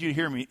 Now, I wanted you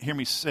to hear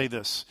me say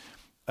this.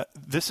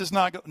 This is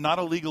not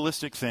a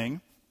legalistic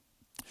thing.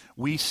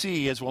 We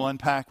see, as we'll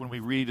unpack when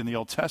we read in the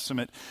Old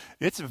Testament,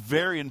 it's a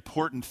very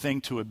important thing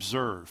to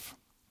observe.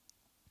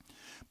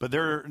 But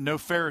there are no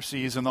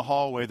Pharisees in the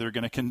hallway that are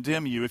going to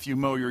condemn you if you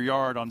mow your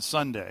yard on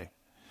Sunday.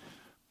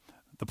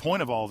 The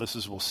point of all this,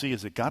 as we'll see,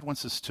 is that God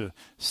wants us to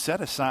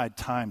set aside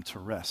time to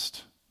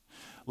rest.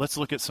 Let's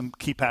look at some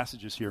key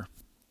passages here.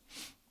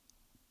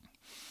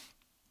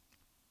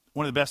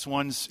 One of the best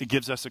ones, it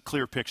gives us a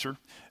clear picture,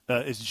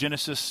 is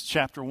Genesis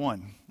chapter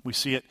 1. We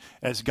see it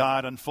as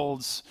God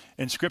unfolds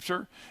in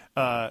Scripture.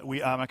 I'm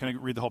not going to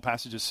read the whole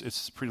passage.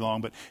 It's pretty long,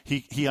 but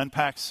he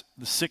unpacks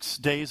the 6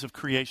 days of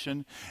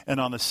creation, and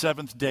on the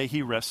seventh day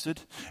he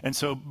rested. And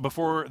so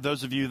before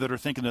those of you that are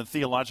thinking of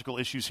theological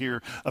issues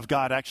here of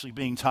God actually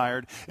being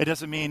tired, it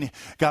doesn't mean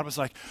God was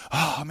like,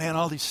 oh man,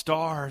 all these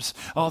stars,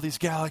 all these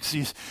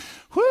galaxies,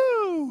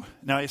 whoo!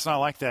 No, it's not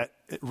like that.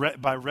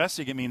 By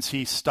resting, it means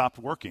he stopped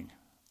working.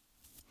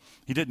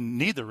 He didn't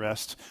need the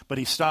rest, but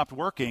he stopped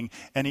working,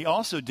 and he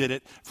also did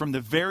it from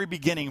the very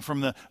beginning,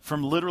 from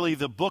literally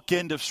the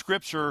bookend of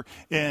Scripture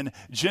in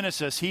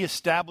Genesis. He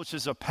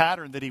establishes a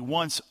pattern that he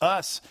wants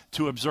us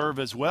to observe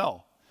as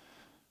well.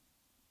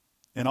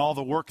 In all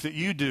the work that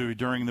you do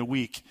during the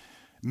week,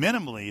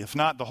 minimally, if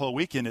not the whole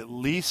weekend, at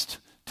least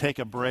take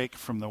a break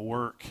from the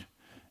work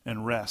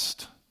and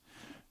rest.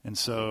 And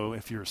so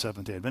if you're a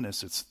Seventh-day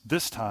Adventist, it's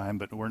this time,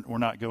 but we're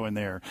not going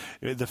there.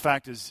 The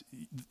fact is,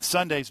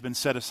 Sunday's been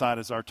set aside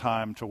as our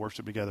time to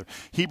worship together.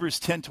 Hebrews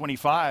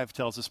 10:25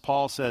 tells us,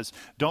 Paul says,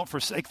 don't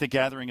forsake the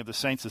gathering of the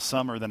saints as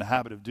some are in the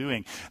habit of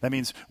doing. That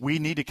means we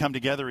need to come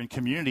together in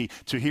community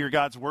to hear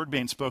God's word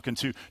being spoken,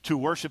 to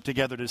worship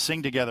together, to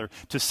sing together,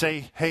 to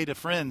say hey to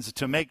friends,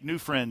 to make new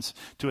friends,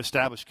 to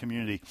establish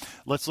community.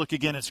 Let's look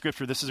again at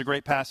Scripture. This is a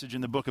great passage in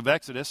the book of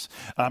Exodus.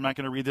 I'm not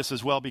going to read this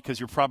as well because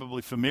you're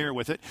probably familiar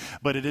with it,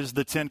 but it is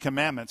the Ten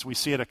Commandments. We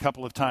see it a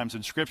couple of times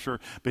in Scripture,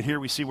 but here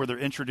we see where they're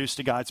introduced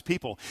to God's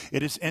people.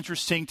 It is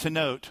interesting to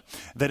note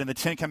that in the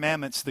Ten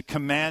Commandments, the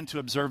command to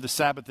observe the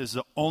Sabbath is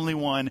the only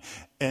one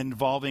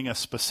involving a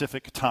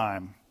specific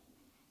time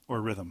or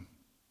rhythm.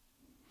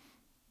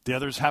 The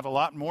others have a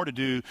lot more to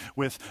do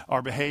with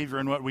our behavior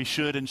and what we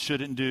should and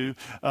shouldn't do.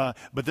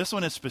 But this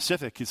one is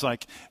specific. It's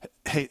like,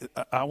 hey,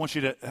 I want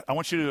you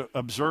to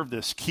observe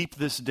this. Keep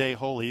this day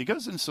holy. It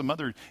goes into some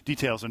other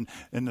details, and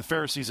the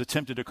Pharisees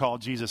attempted to call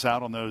Jesus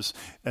out on those,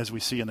 as we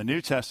see in the New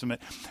Testament.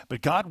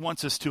 But God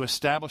wants us to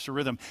establish a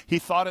rhythm. He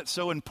thought it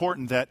so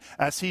important that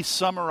as he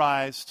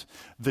summarized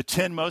the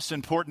 10 most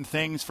important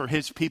things for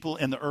his people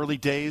in the early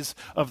days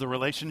of the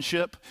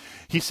relationship,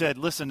 he said,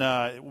 listen,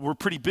 we're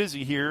pretty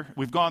busy here.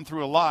 We've gone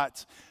through a lot.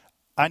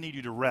 I need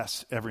you to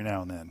rest every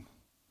now and then.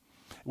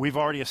 We've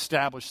already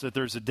established that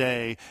there's a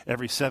day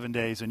every 7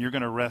 days, and you're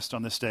going to rest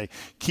on this day.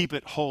 Keep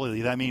it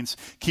holy. That means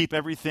keep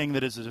everything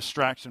that is a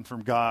distraction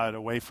from God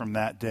away from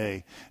that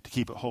day to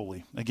keep it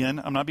holy.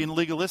 Again, I'm not being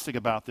legalistic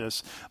about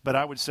this, but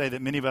I would say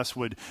that many of us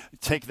would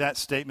take that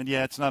statement,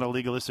 yeah, it's not a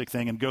legalistic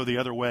thing, and go the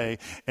other way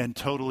and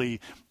totally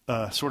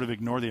sort of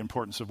ignore the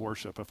importance of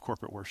worship, of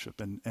corporate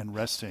worship and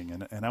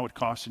resting. And I would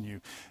caution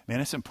you, man,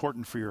 it's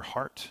important for your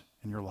heart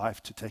in your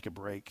life to take a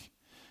break.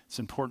 It's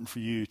important for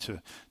you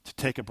to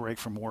take a break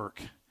from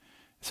work.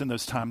 It's in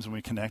those times when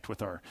we connect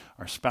with our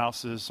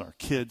spouses, our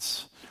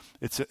kids.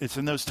 It's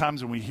in those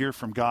times when we hear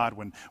from God,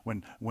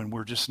 when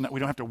we're just not, we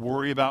don't have to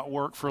worry about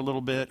work for a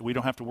little bit. We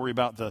don't have to worry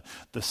about the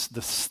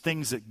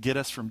things that get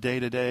us from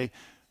day to day.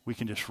 We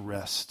can just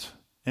rest.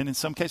 And in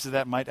some cases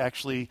that might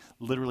actually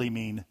literally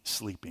mean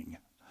sleeping.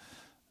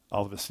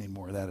 All of us need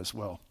more of that as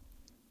well.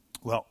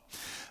 Well,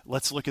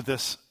 let's look at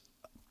this.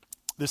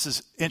 This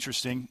is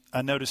interesting.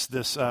 I noticed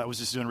this, I was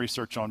just doing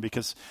research on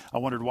because I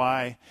wondered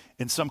why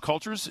in some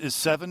cultures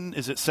is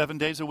it 7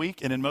 days a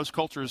week? And in most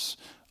cultures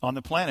on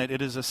the planet,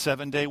 it is a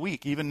 7-day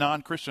week, even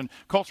non-Christian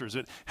cultures.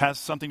 It has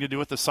something to do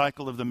with the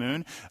cycle of the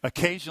moon.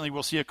 Occasionally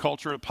we'll see a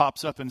culture that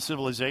pops up in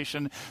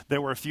civilization. There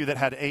were a few that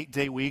had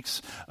 8-day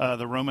weeks.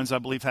 The Romans, I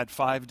believe, had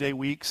 5-day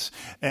weeks.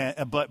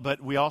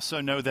 But we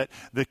also know that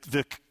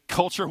the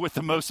culture with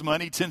the most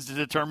money tends to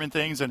determine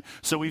things. And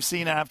so we've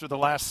seen after the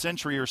last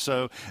century or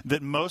so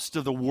that most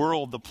of the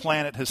world, the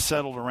planet, has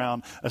settled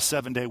around a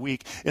 7-day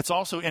week. It's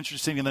also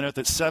interesting to note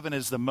that 7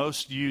 is the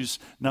most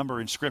used number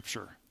in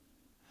Scripture.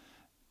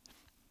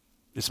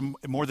 It's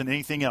more than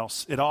anything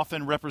else. It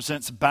often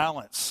represents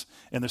balance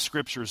in the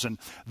Scriptures. And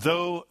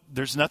though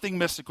there's nothing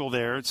mystical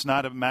there, it's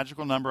not a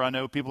magical number. I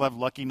know people have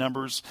lucky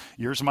numbers.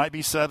 Yours might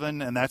be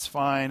 7, and that's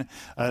fine.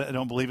 I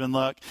don't believe in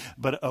luck.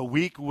 But a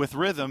week with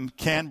rhythm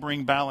can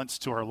bring balance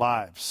to our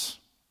lives.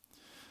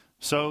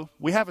 So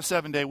we have a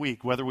 7-day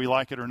week, whether we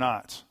like it or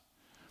not.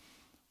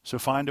 So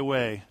find a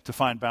way to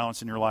find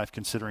balance in your life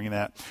considering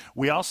that.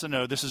 We also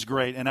know, this is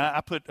great, and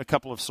I put a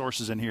couple of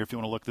sources in here if you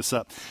want to look this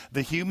up.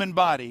 The human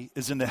body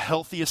is in the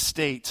healthiest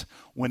state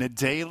when a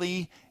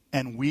daily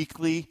and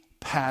weekly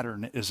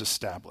pattern is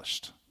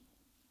established.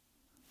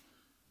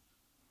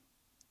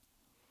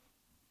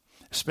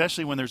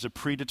 Especially when there's a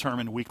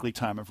predetermined weekly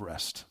time of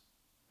rest.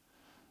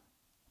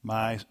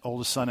 My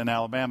oldest son in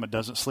Alabama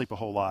doesn't sleep a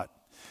whole lot,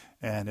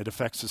 and it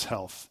affects his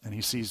health, and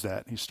he sees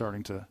that. He's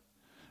starting to...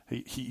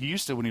 He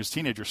used to, when he was a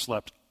teenager,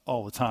 slept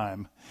all the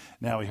time.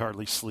 Now he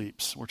hardly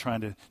sleeps. We're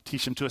trying to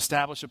teach him to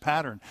establish a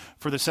pattern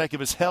for the sake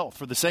of his health,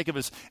 for the sake of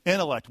his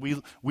intellect.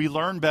 We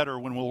learn better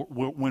when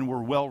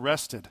we're well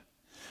rested.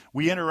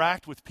 We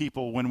interact with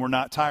people when we're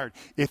not tired.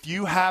 If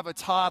you have a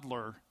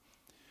toddler,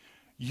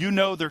 you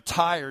know they're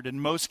tired in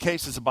most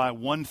cases by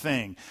one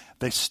thing.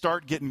 They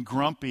start getting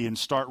grumpy and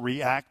start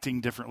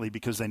reacting differently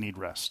because they need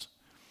rest.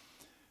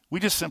 We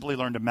just simply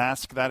learn to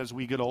mask that as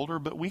we get older,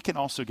 but we can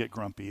also get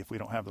grumpy if we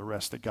don't have the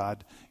rest that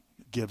God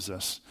gives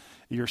us.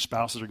 Your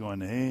spouses are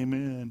going,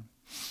 amen.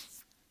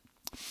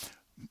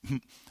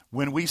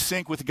 When we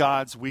sync with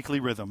God's weekly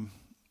rhythm,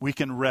 we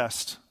can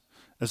rest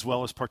as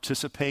well as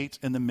participate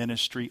in the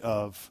ministry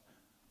of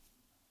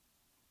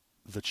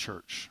the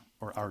church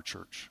or our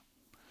church.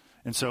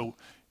 And so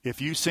if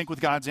you sync with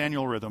God's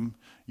annual rhythm,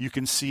 you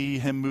can see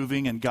him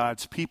moving in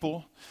God's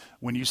people.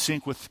 When you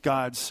sync with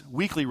God's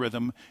weekly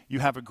rhythm, you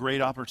have a great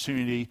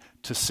opportunity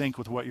to sync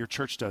with what your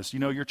church does. You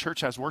know, your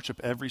church has worship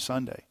every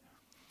Sunday.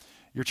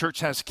 Your church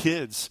has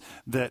kids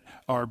that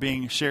are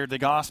being shared the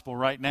gospel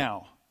right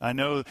now. I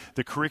know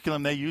the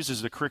curriculum they use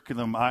is the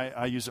curriculum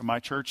I use at my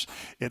church.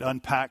 It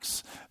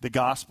unpacks the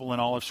gospel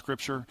and all of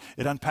Scripture.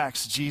 It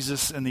unpacks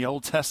Jesus in the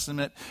Old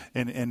Testament,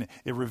 and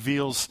it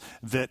reveals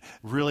that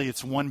really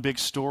it's one big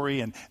story.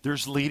 And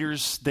there's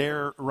leaders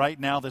there right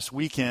now this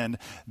weekend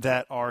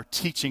that are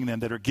teaching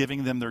them, that are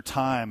giving them their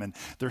time, and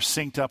they're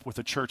synced up with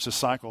the church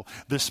cycle.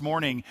 This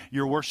morning,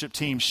 your worship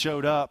team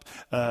showed up,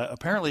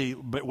 apparently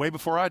but way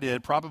before I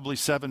did, probably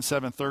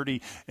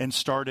 7:30, and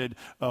started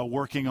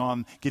working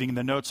on getting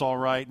the notes all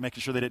right,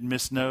 making sure they didn't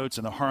miss notes,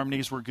 and the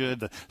harmonies were good.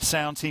 The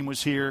sound team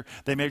was here.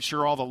 They made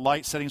sure all the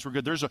light settings were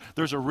good.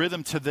 There's a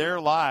rhythm to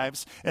their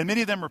lives, and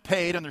many of them are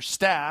paid on their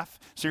staff.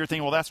 So you're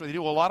thinking, well, that's what they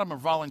do. Well, a lot of them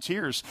are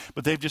volunteers,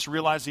 but they've just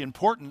realized the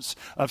importance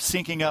of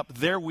syncing up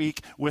their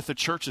week with the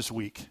church's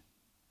week.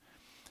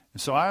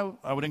 And so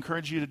I would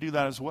encourage you to do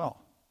that as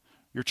well.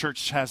 Your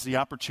church has the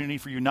opportunity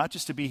for you not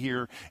just to be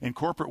here in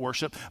corporate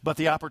worship, but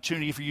the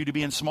opportunity for you to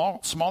be in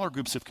smaller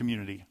groups of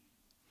community.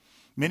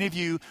 Many of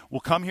you will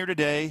come here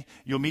today,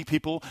 you'll meet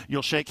people,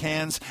 you'll shake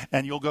hands,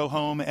 and you'll go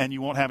home and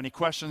you won't have any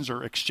questions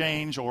or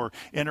exchange or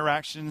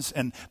interactions,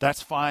 and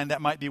that's fine.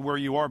 That might be where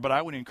you are, but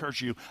I would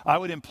encourage you, I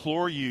would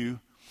implore you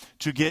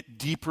to get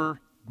deeper,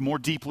 more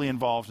deeply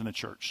involved in the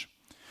church,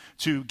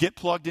 to get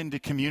plugged into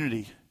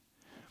community.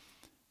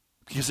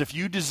 Because if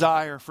you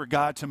desire for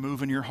God to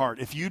move in your heart,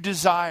 if you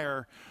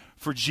desire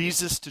for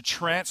Jesus to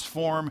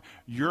transform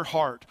your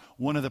heart,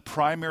 one of the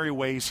primary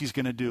ways he's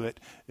going to do it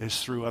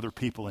is through other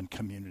people in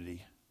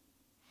community.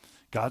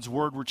 God's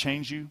word will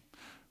change you.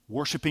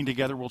 Worshiping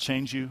together will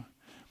change you.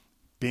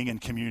 Being in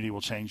community will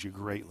change you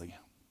greatly.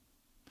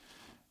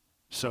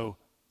 So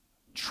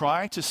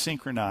try to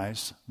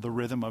synchronize the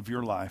rhythm of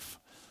your life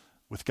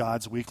with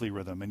God's weekly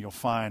rhythm, and you'll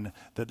find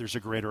that there's a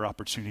greater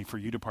opportunity for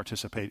you to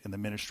participate in the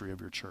ministry of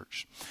your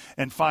church.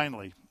 And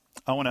finally,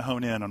 I want to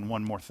hone in on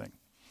one more thing.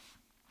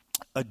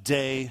 A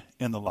day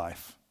in the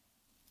life.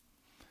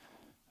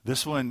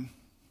 This one,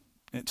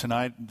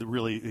 tonight,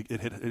 really,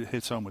 it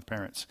hits home with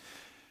parents.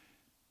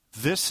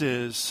 This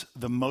is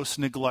the most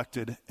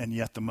neglected and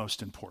yet the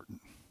most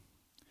important.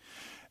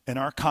 In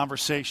our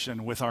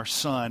conversation with our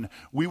son,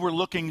 we were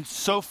looking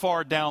so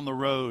far down the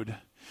road,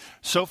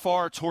 so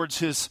far towards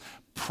his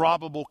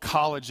probable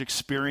college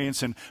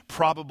experience and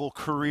probable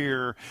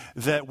career,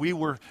 that we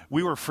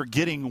were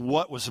forgetting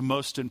what was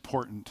most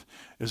important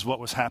is what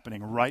was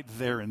happening right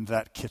there in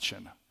that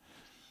kitchen.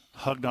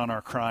 Hugged on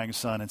our crying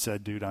son and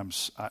said, dude, I'm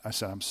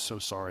so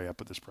sorry I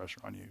put this pressure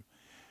on you.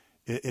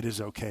 It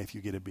is okay if you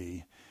get a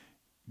B.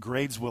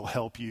 Grades will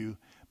help you,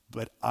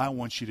 but I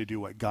want you to do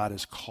what God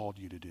has called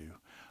you to do.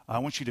 I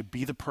want you to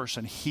be the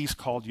person he's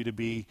called you to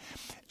be.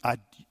 I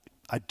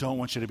don't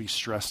want you to be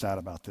stressed out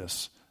about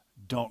this.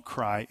 Don't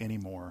cry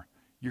anymore.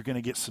 You're going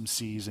to get some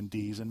C's and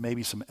D's and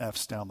maybe some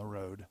F's down the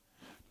road.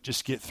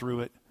 Just get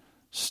through it.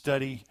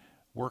 Study,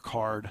 work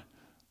hard,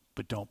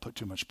 but don't put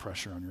too much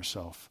pressure on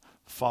yourself.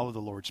 Follow the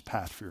Lord's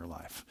path for your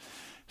life.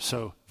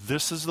 So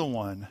this is the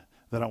one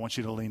that I want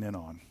you to lean in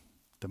on,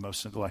 the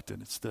most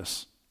neglected. It's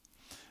this.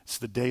 It's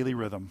the daily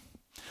rhythm.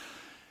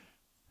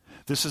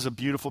 This is a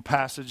beautiful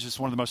passage. It's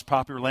one of the most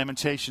popular.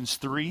 Lamentations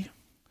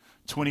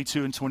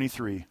 3:22 and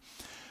 23.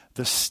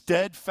 The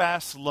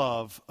steadfast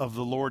love of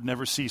the Lord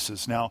never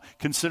ceases. Now,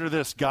 consider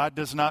this. God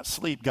does not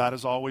sleep. God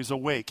is always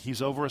awake. He's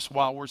over us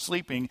while we're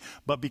sleeping.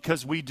 But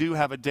because we do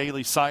have a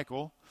daily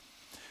cycle,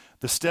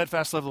 the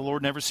steadfast love of the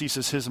Lord never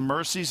ceases. His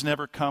mercies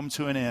never come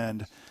to an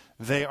end.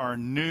 They are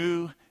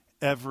new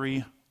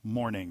every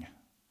morning.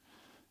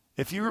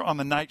 If you're on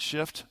the night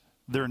shift,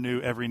 they're new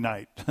every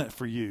night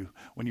for you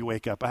when you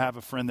wake up. I have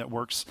a friend that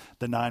works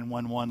the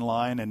 911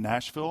 line in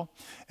Nashville,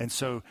 and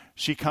so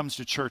she comes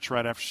to church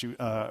right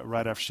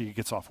after she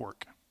gets off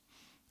work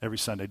every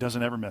Sunday.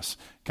 Doesn't ever miss.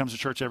 Comes to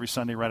church every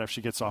Sunday right after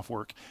she gets off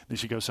work. Then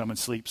she goes home and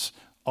sleeps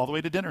all the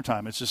way to dinner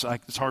time. It's just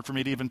it's hard for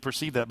me to even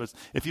perceive that, but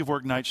if you've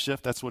worked night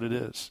shift, that's what it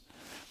is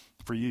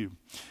for you.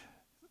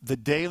 The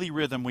daily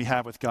rhythm we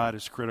have with God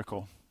is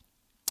critical.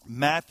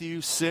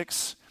 Matthew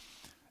 6.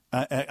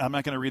 I'm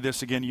not going to read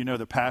this again. You know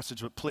the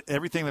passage, but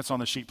everything that's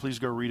on the sheet, please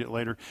go read it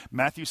later.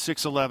 Matthew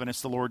 6:11,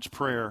 it's the Lord's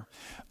Prayer.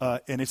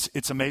 And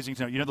it's amazing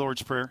to know. You know the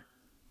Lord's Prayer,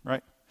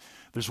 right?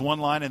 There's one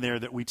line in there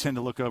that we tend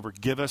to look over.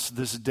 Give us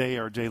this day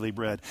our daily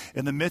bread.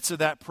 In the midst of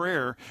that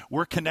prayer,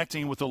 we're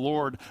connecting with the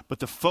Lord, but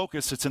the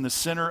focus that's in the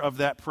center of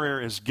that prayer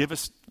is give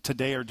us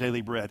today our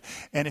daily bread.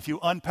 And if you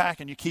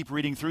unpack and you keep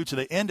reading through to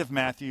the end of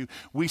Matthew,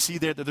 we see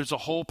there that there's a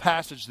whole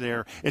passage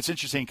there. It's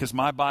interesting because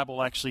my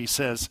Bible actually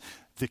says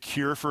the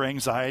cure for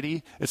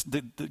anxiety. It's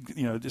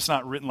it's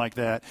not written like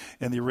that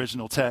in the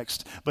original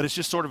text, but it's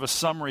just sort of a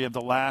summary of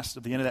the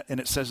end of that,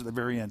 and it says at the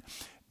very end,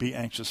 be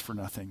anxious for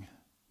nothing.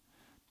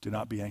 Do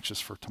not be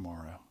anxious for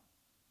tomorrow.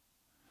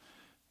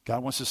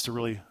 God wants us to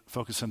really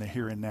focus on the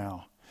here and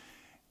now.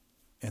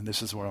 And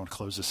this is where I want to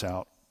close this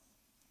out.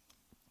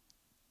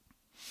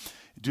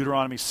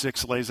 Deuteronomy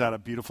 6 lays out a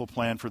beautiful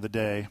plan for the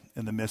day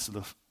in the midst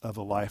of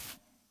the life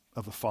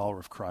of a follower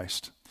of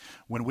Christ.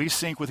 When we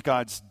sync with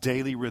God's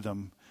daily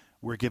rhythm,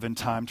 we're given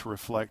time to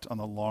reflect on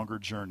the longer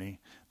journey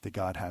that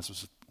God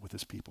has with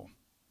his people.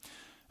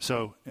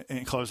 So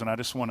in closing, I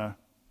just want to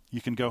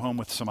You can go home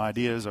with some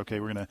ideas. Okay,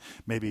 we're going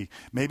to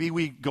maybe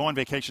we go on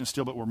vacation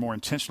still, but we're more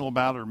intentional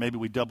about it, or maybe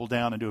we double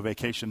down and do a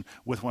vacation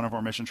with one of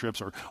our mission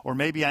trips, or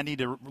maybe I need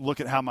to look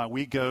at how my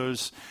week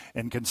goes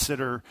and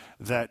consider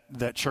that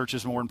church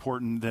is more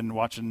important than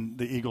watching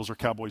the Eagles or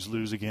Cowboys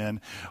lose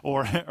again,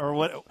 or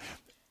what.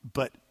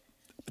 But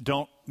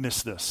don't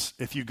miss this.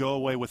 If you go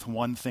away with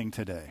one thing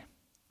today,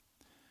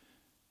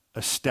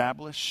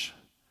 establish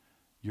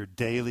your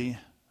daily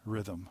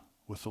rhythm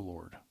with the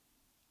Lord.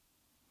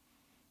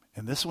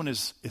 And this one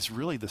is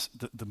really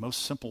the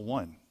most simple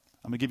one.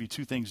 I'm going to give you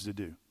two things to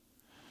do.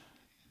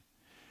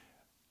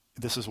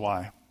 This is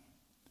why.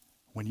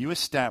 When you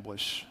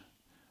establish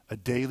a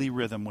daily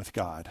rhythm with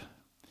God,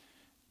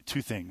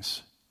 two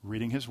things: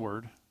 reading his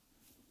word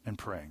and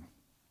praying.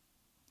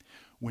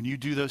 When you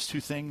do those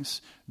two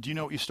things, do you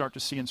know what you start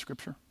to see in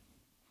Scripture?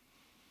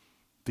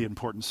 The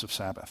importance of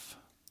Sabbath.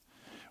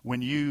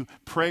 When you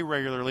pray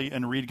regularly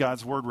and read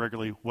God's word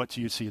regularly, what do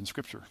you see in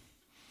Scripture?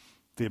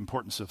 The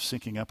importance of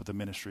syncing up with the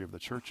ministry of the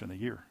church in a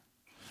year.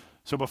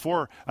 So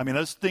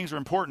those things are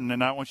important,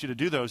 and I want you to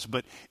do those,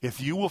 but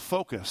if you will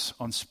focus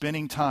on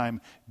spending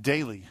time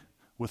daily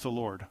with the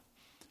Lord,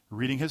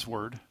 reading his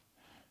word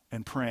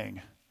and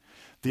praying,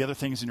 the other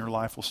things in your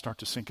life will start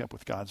to sync up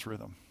with God's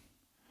rhythm.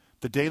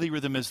 The daily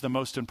rhythm is the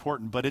most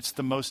important, but it's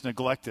the most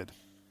neglected.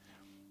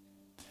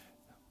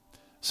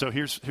 So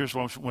here's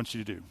what I want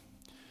you to do.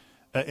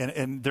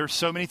 And there's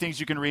so many things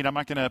you can read. I'm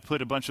not going to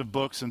put a bunch of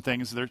books and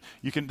things. There's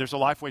a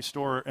Lifeway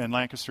store in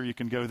Lancaster. You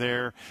can go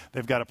there.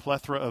 They've got a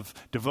plethora of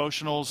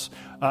devotionals.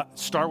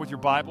 Start with your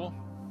Bible.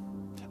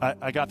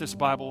 I got this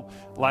Bible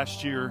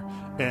last year,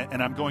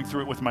 and I'm going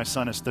through it with my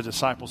son. It's the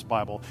Disciples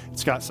Bible.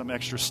 It's got some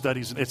extra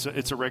studies.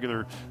 It's a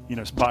regular,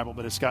 Bible,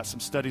 but it's got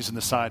some studies on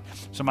the side.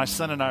 So my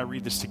son and I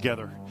read this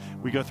together.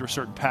 We go through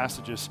certain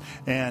passages,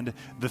 and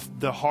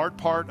the hard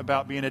part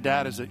about being a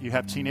dad is that you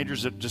have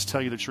teenagers that just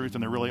tell you the truth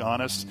and they're really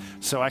honest.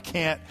 So I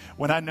can't.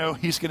 When I know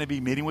he's going to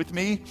be meeting with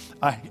me,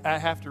 I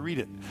have to read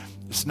it.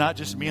 It's not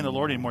just me and the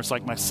Lord anymore. It's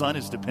like my son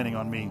is depending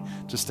on me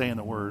to stay in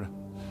the Word.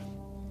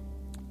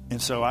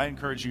 And so I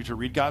encourage you to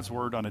read God's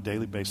word on a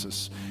daily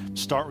basis.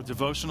 Start with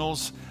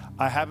devotionals.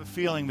 I have a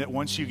feeling that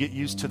once you get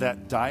used to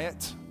that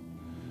diet,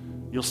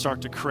 you'll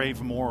start to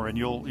crave more, and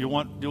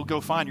you'll go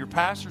find your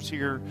pastors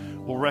here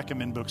will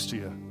recommend books to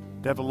you.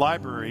 They have a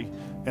library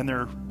in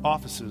their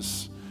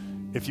offices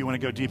if you want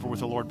to go deeper with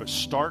the Lord. But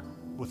start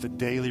with a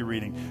daily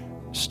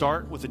reading.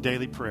 Start with a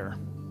daily prayer.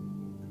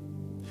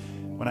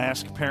 When I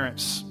ask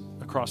parents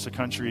across the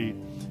country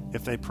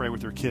if they pray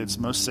with their kids,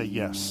 most say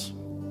yes.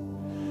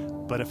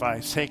 But if I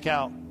take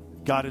out,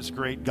 God is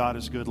great, God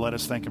is good, let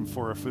us thank him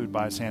for our food,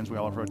 by his hands we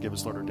all have heard, give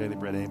us, Lord, our daily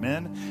bread,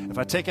 amen. If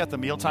I take out the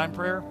mealtime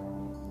prayer,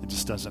 it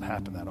just doesn't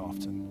happen that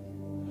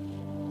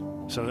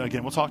often. So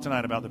again, we'll talk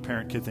tonight about the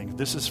parent-kid thing.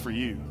 This is for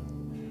you.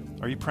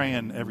 Are you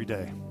praying every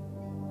day?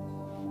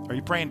 Are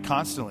you praying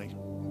constantly?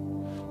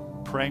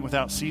 Praying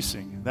without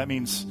ceasing. That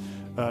means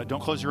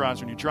don't close your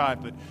eyes when you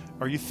drive, but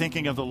are you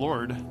thinking of the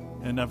Lord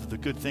and of the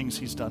good things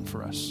he's done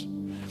for us?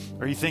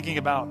 Are you thinking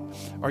about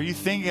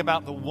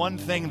the one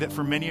thing that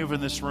for many of you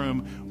in this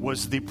room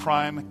was the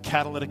prime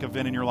catalytic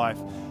event in your life?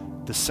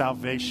 The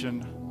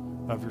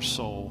salvation of your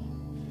soul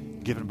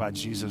given by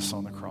Jesus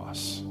on the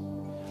cross.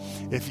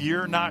 If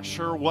you're not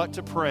sure what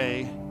to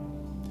pray,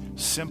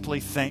 simply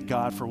thank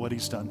God for what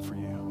he's done for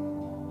you.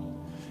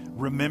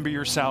 Remember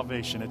your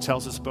salvation. It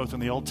tells us both in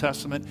the Old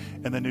Testament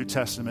and the New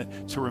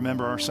Testament to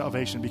remember our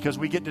salvation, because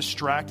we get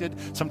distracted.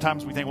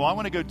 Sometimes we think, well, I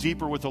want to go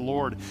deeper with the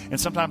Lord. And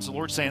sometimes the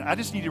Lord's saying, I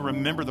just need to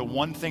remember the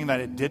one thing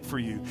that it did for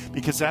you,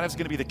 because that is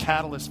going to be the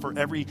catalyst for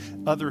every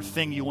other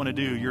thing you want to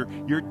do.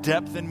 Your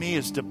depth in me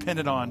is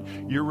dependent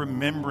on your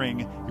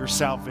remembering your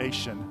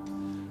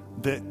salvation,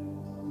 that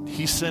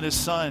he sent his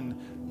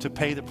son to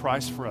pay the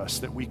price for us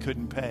that we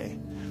couldn't pay.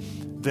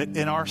 That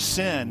in our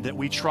sin that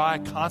we try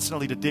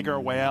constantly to dig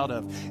our way out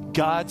of,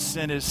 God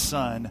sent his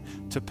son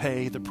to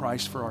pay the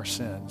price for our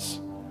sins.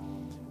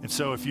 And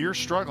so if you're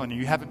struggling and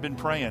you haven't been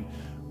praying,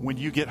 when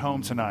you get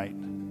home tonight,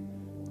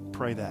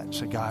 pray that.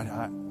 Say, God,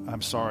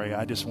 I'm sorry.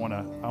 I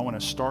want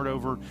to start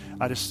over.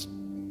 I just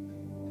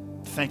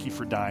thank you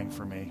for dying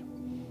for me.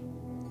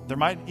 There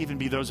might even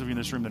be those of you in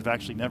this room that have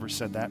actually never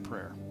said that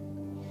prayer.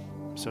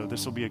 So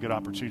this will be a good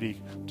opportunity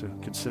to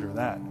consider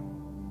that.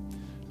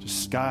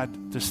 Just,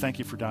 God, just thank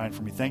you for dying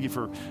for me. Thank you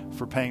for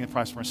paying the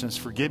price for my sins.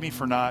 Forgive me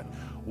for not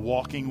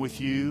walking with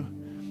you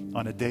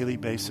on a daily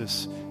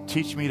basis.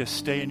 Teach me to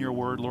stay in your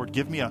word, Lord.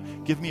 Give me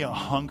a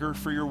hunger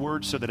for your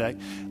word, so that I,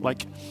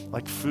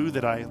 like food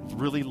that I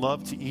really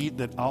love to eat,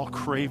 that I'll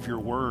crave your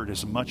word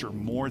as much or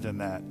more than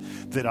that.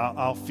 That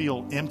I'll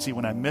feel empty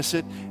when I miss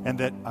it, and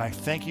that I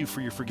thank you for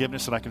your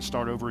forgiveness, that I can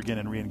start over again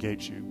and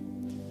re-engage you.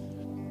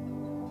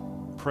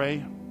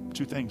 Pray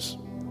two things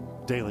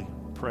daily.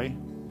 Pray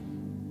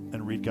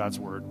and read God's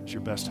word. It's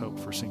your best hope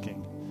for syncing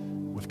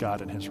with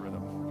God and his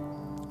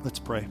rhythm. Let's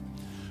pray.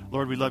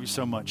 Lord, we love you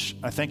so much.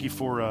 I thank you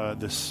for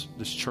this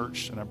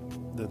church, and I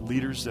the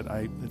leaders that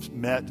I have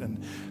met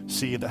and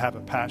see that have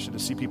a passion to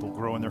see people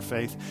grow in their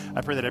faith.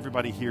 I pray that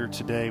everybody here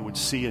today would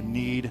see a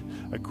need,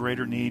 a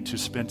greater need to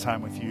spend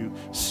time with you,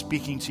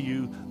 speaking to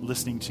you,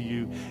 listening to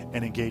you,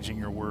 and engaging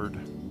your word.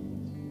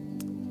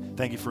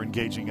 Thank you for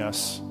engaging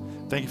us.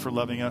 Thank you for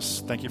loving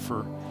us. Thank you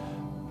for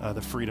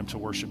the freedom to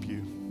worship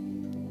you.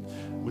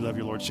 We love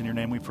you, Lord. It's in your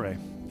name we pray.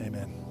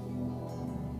 Amen.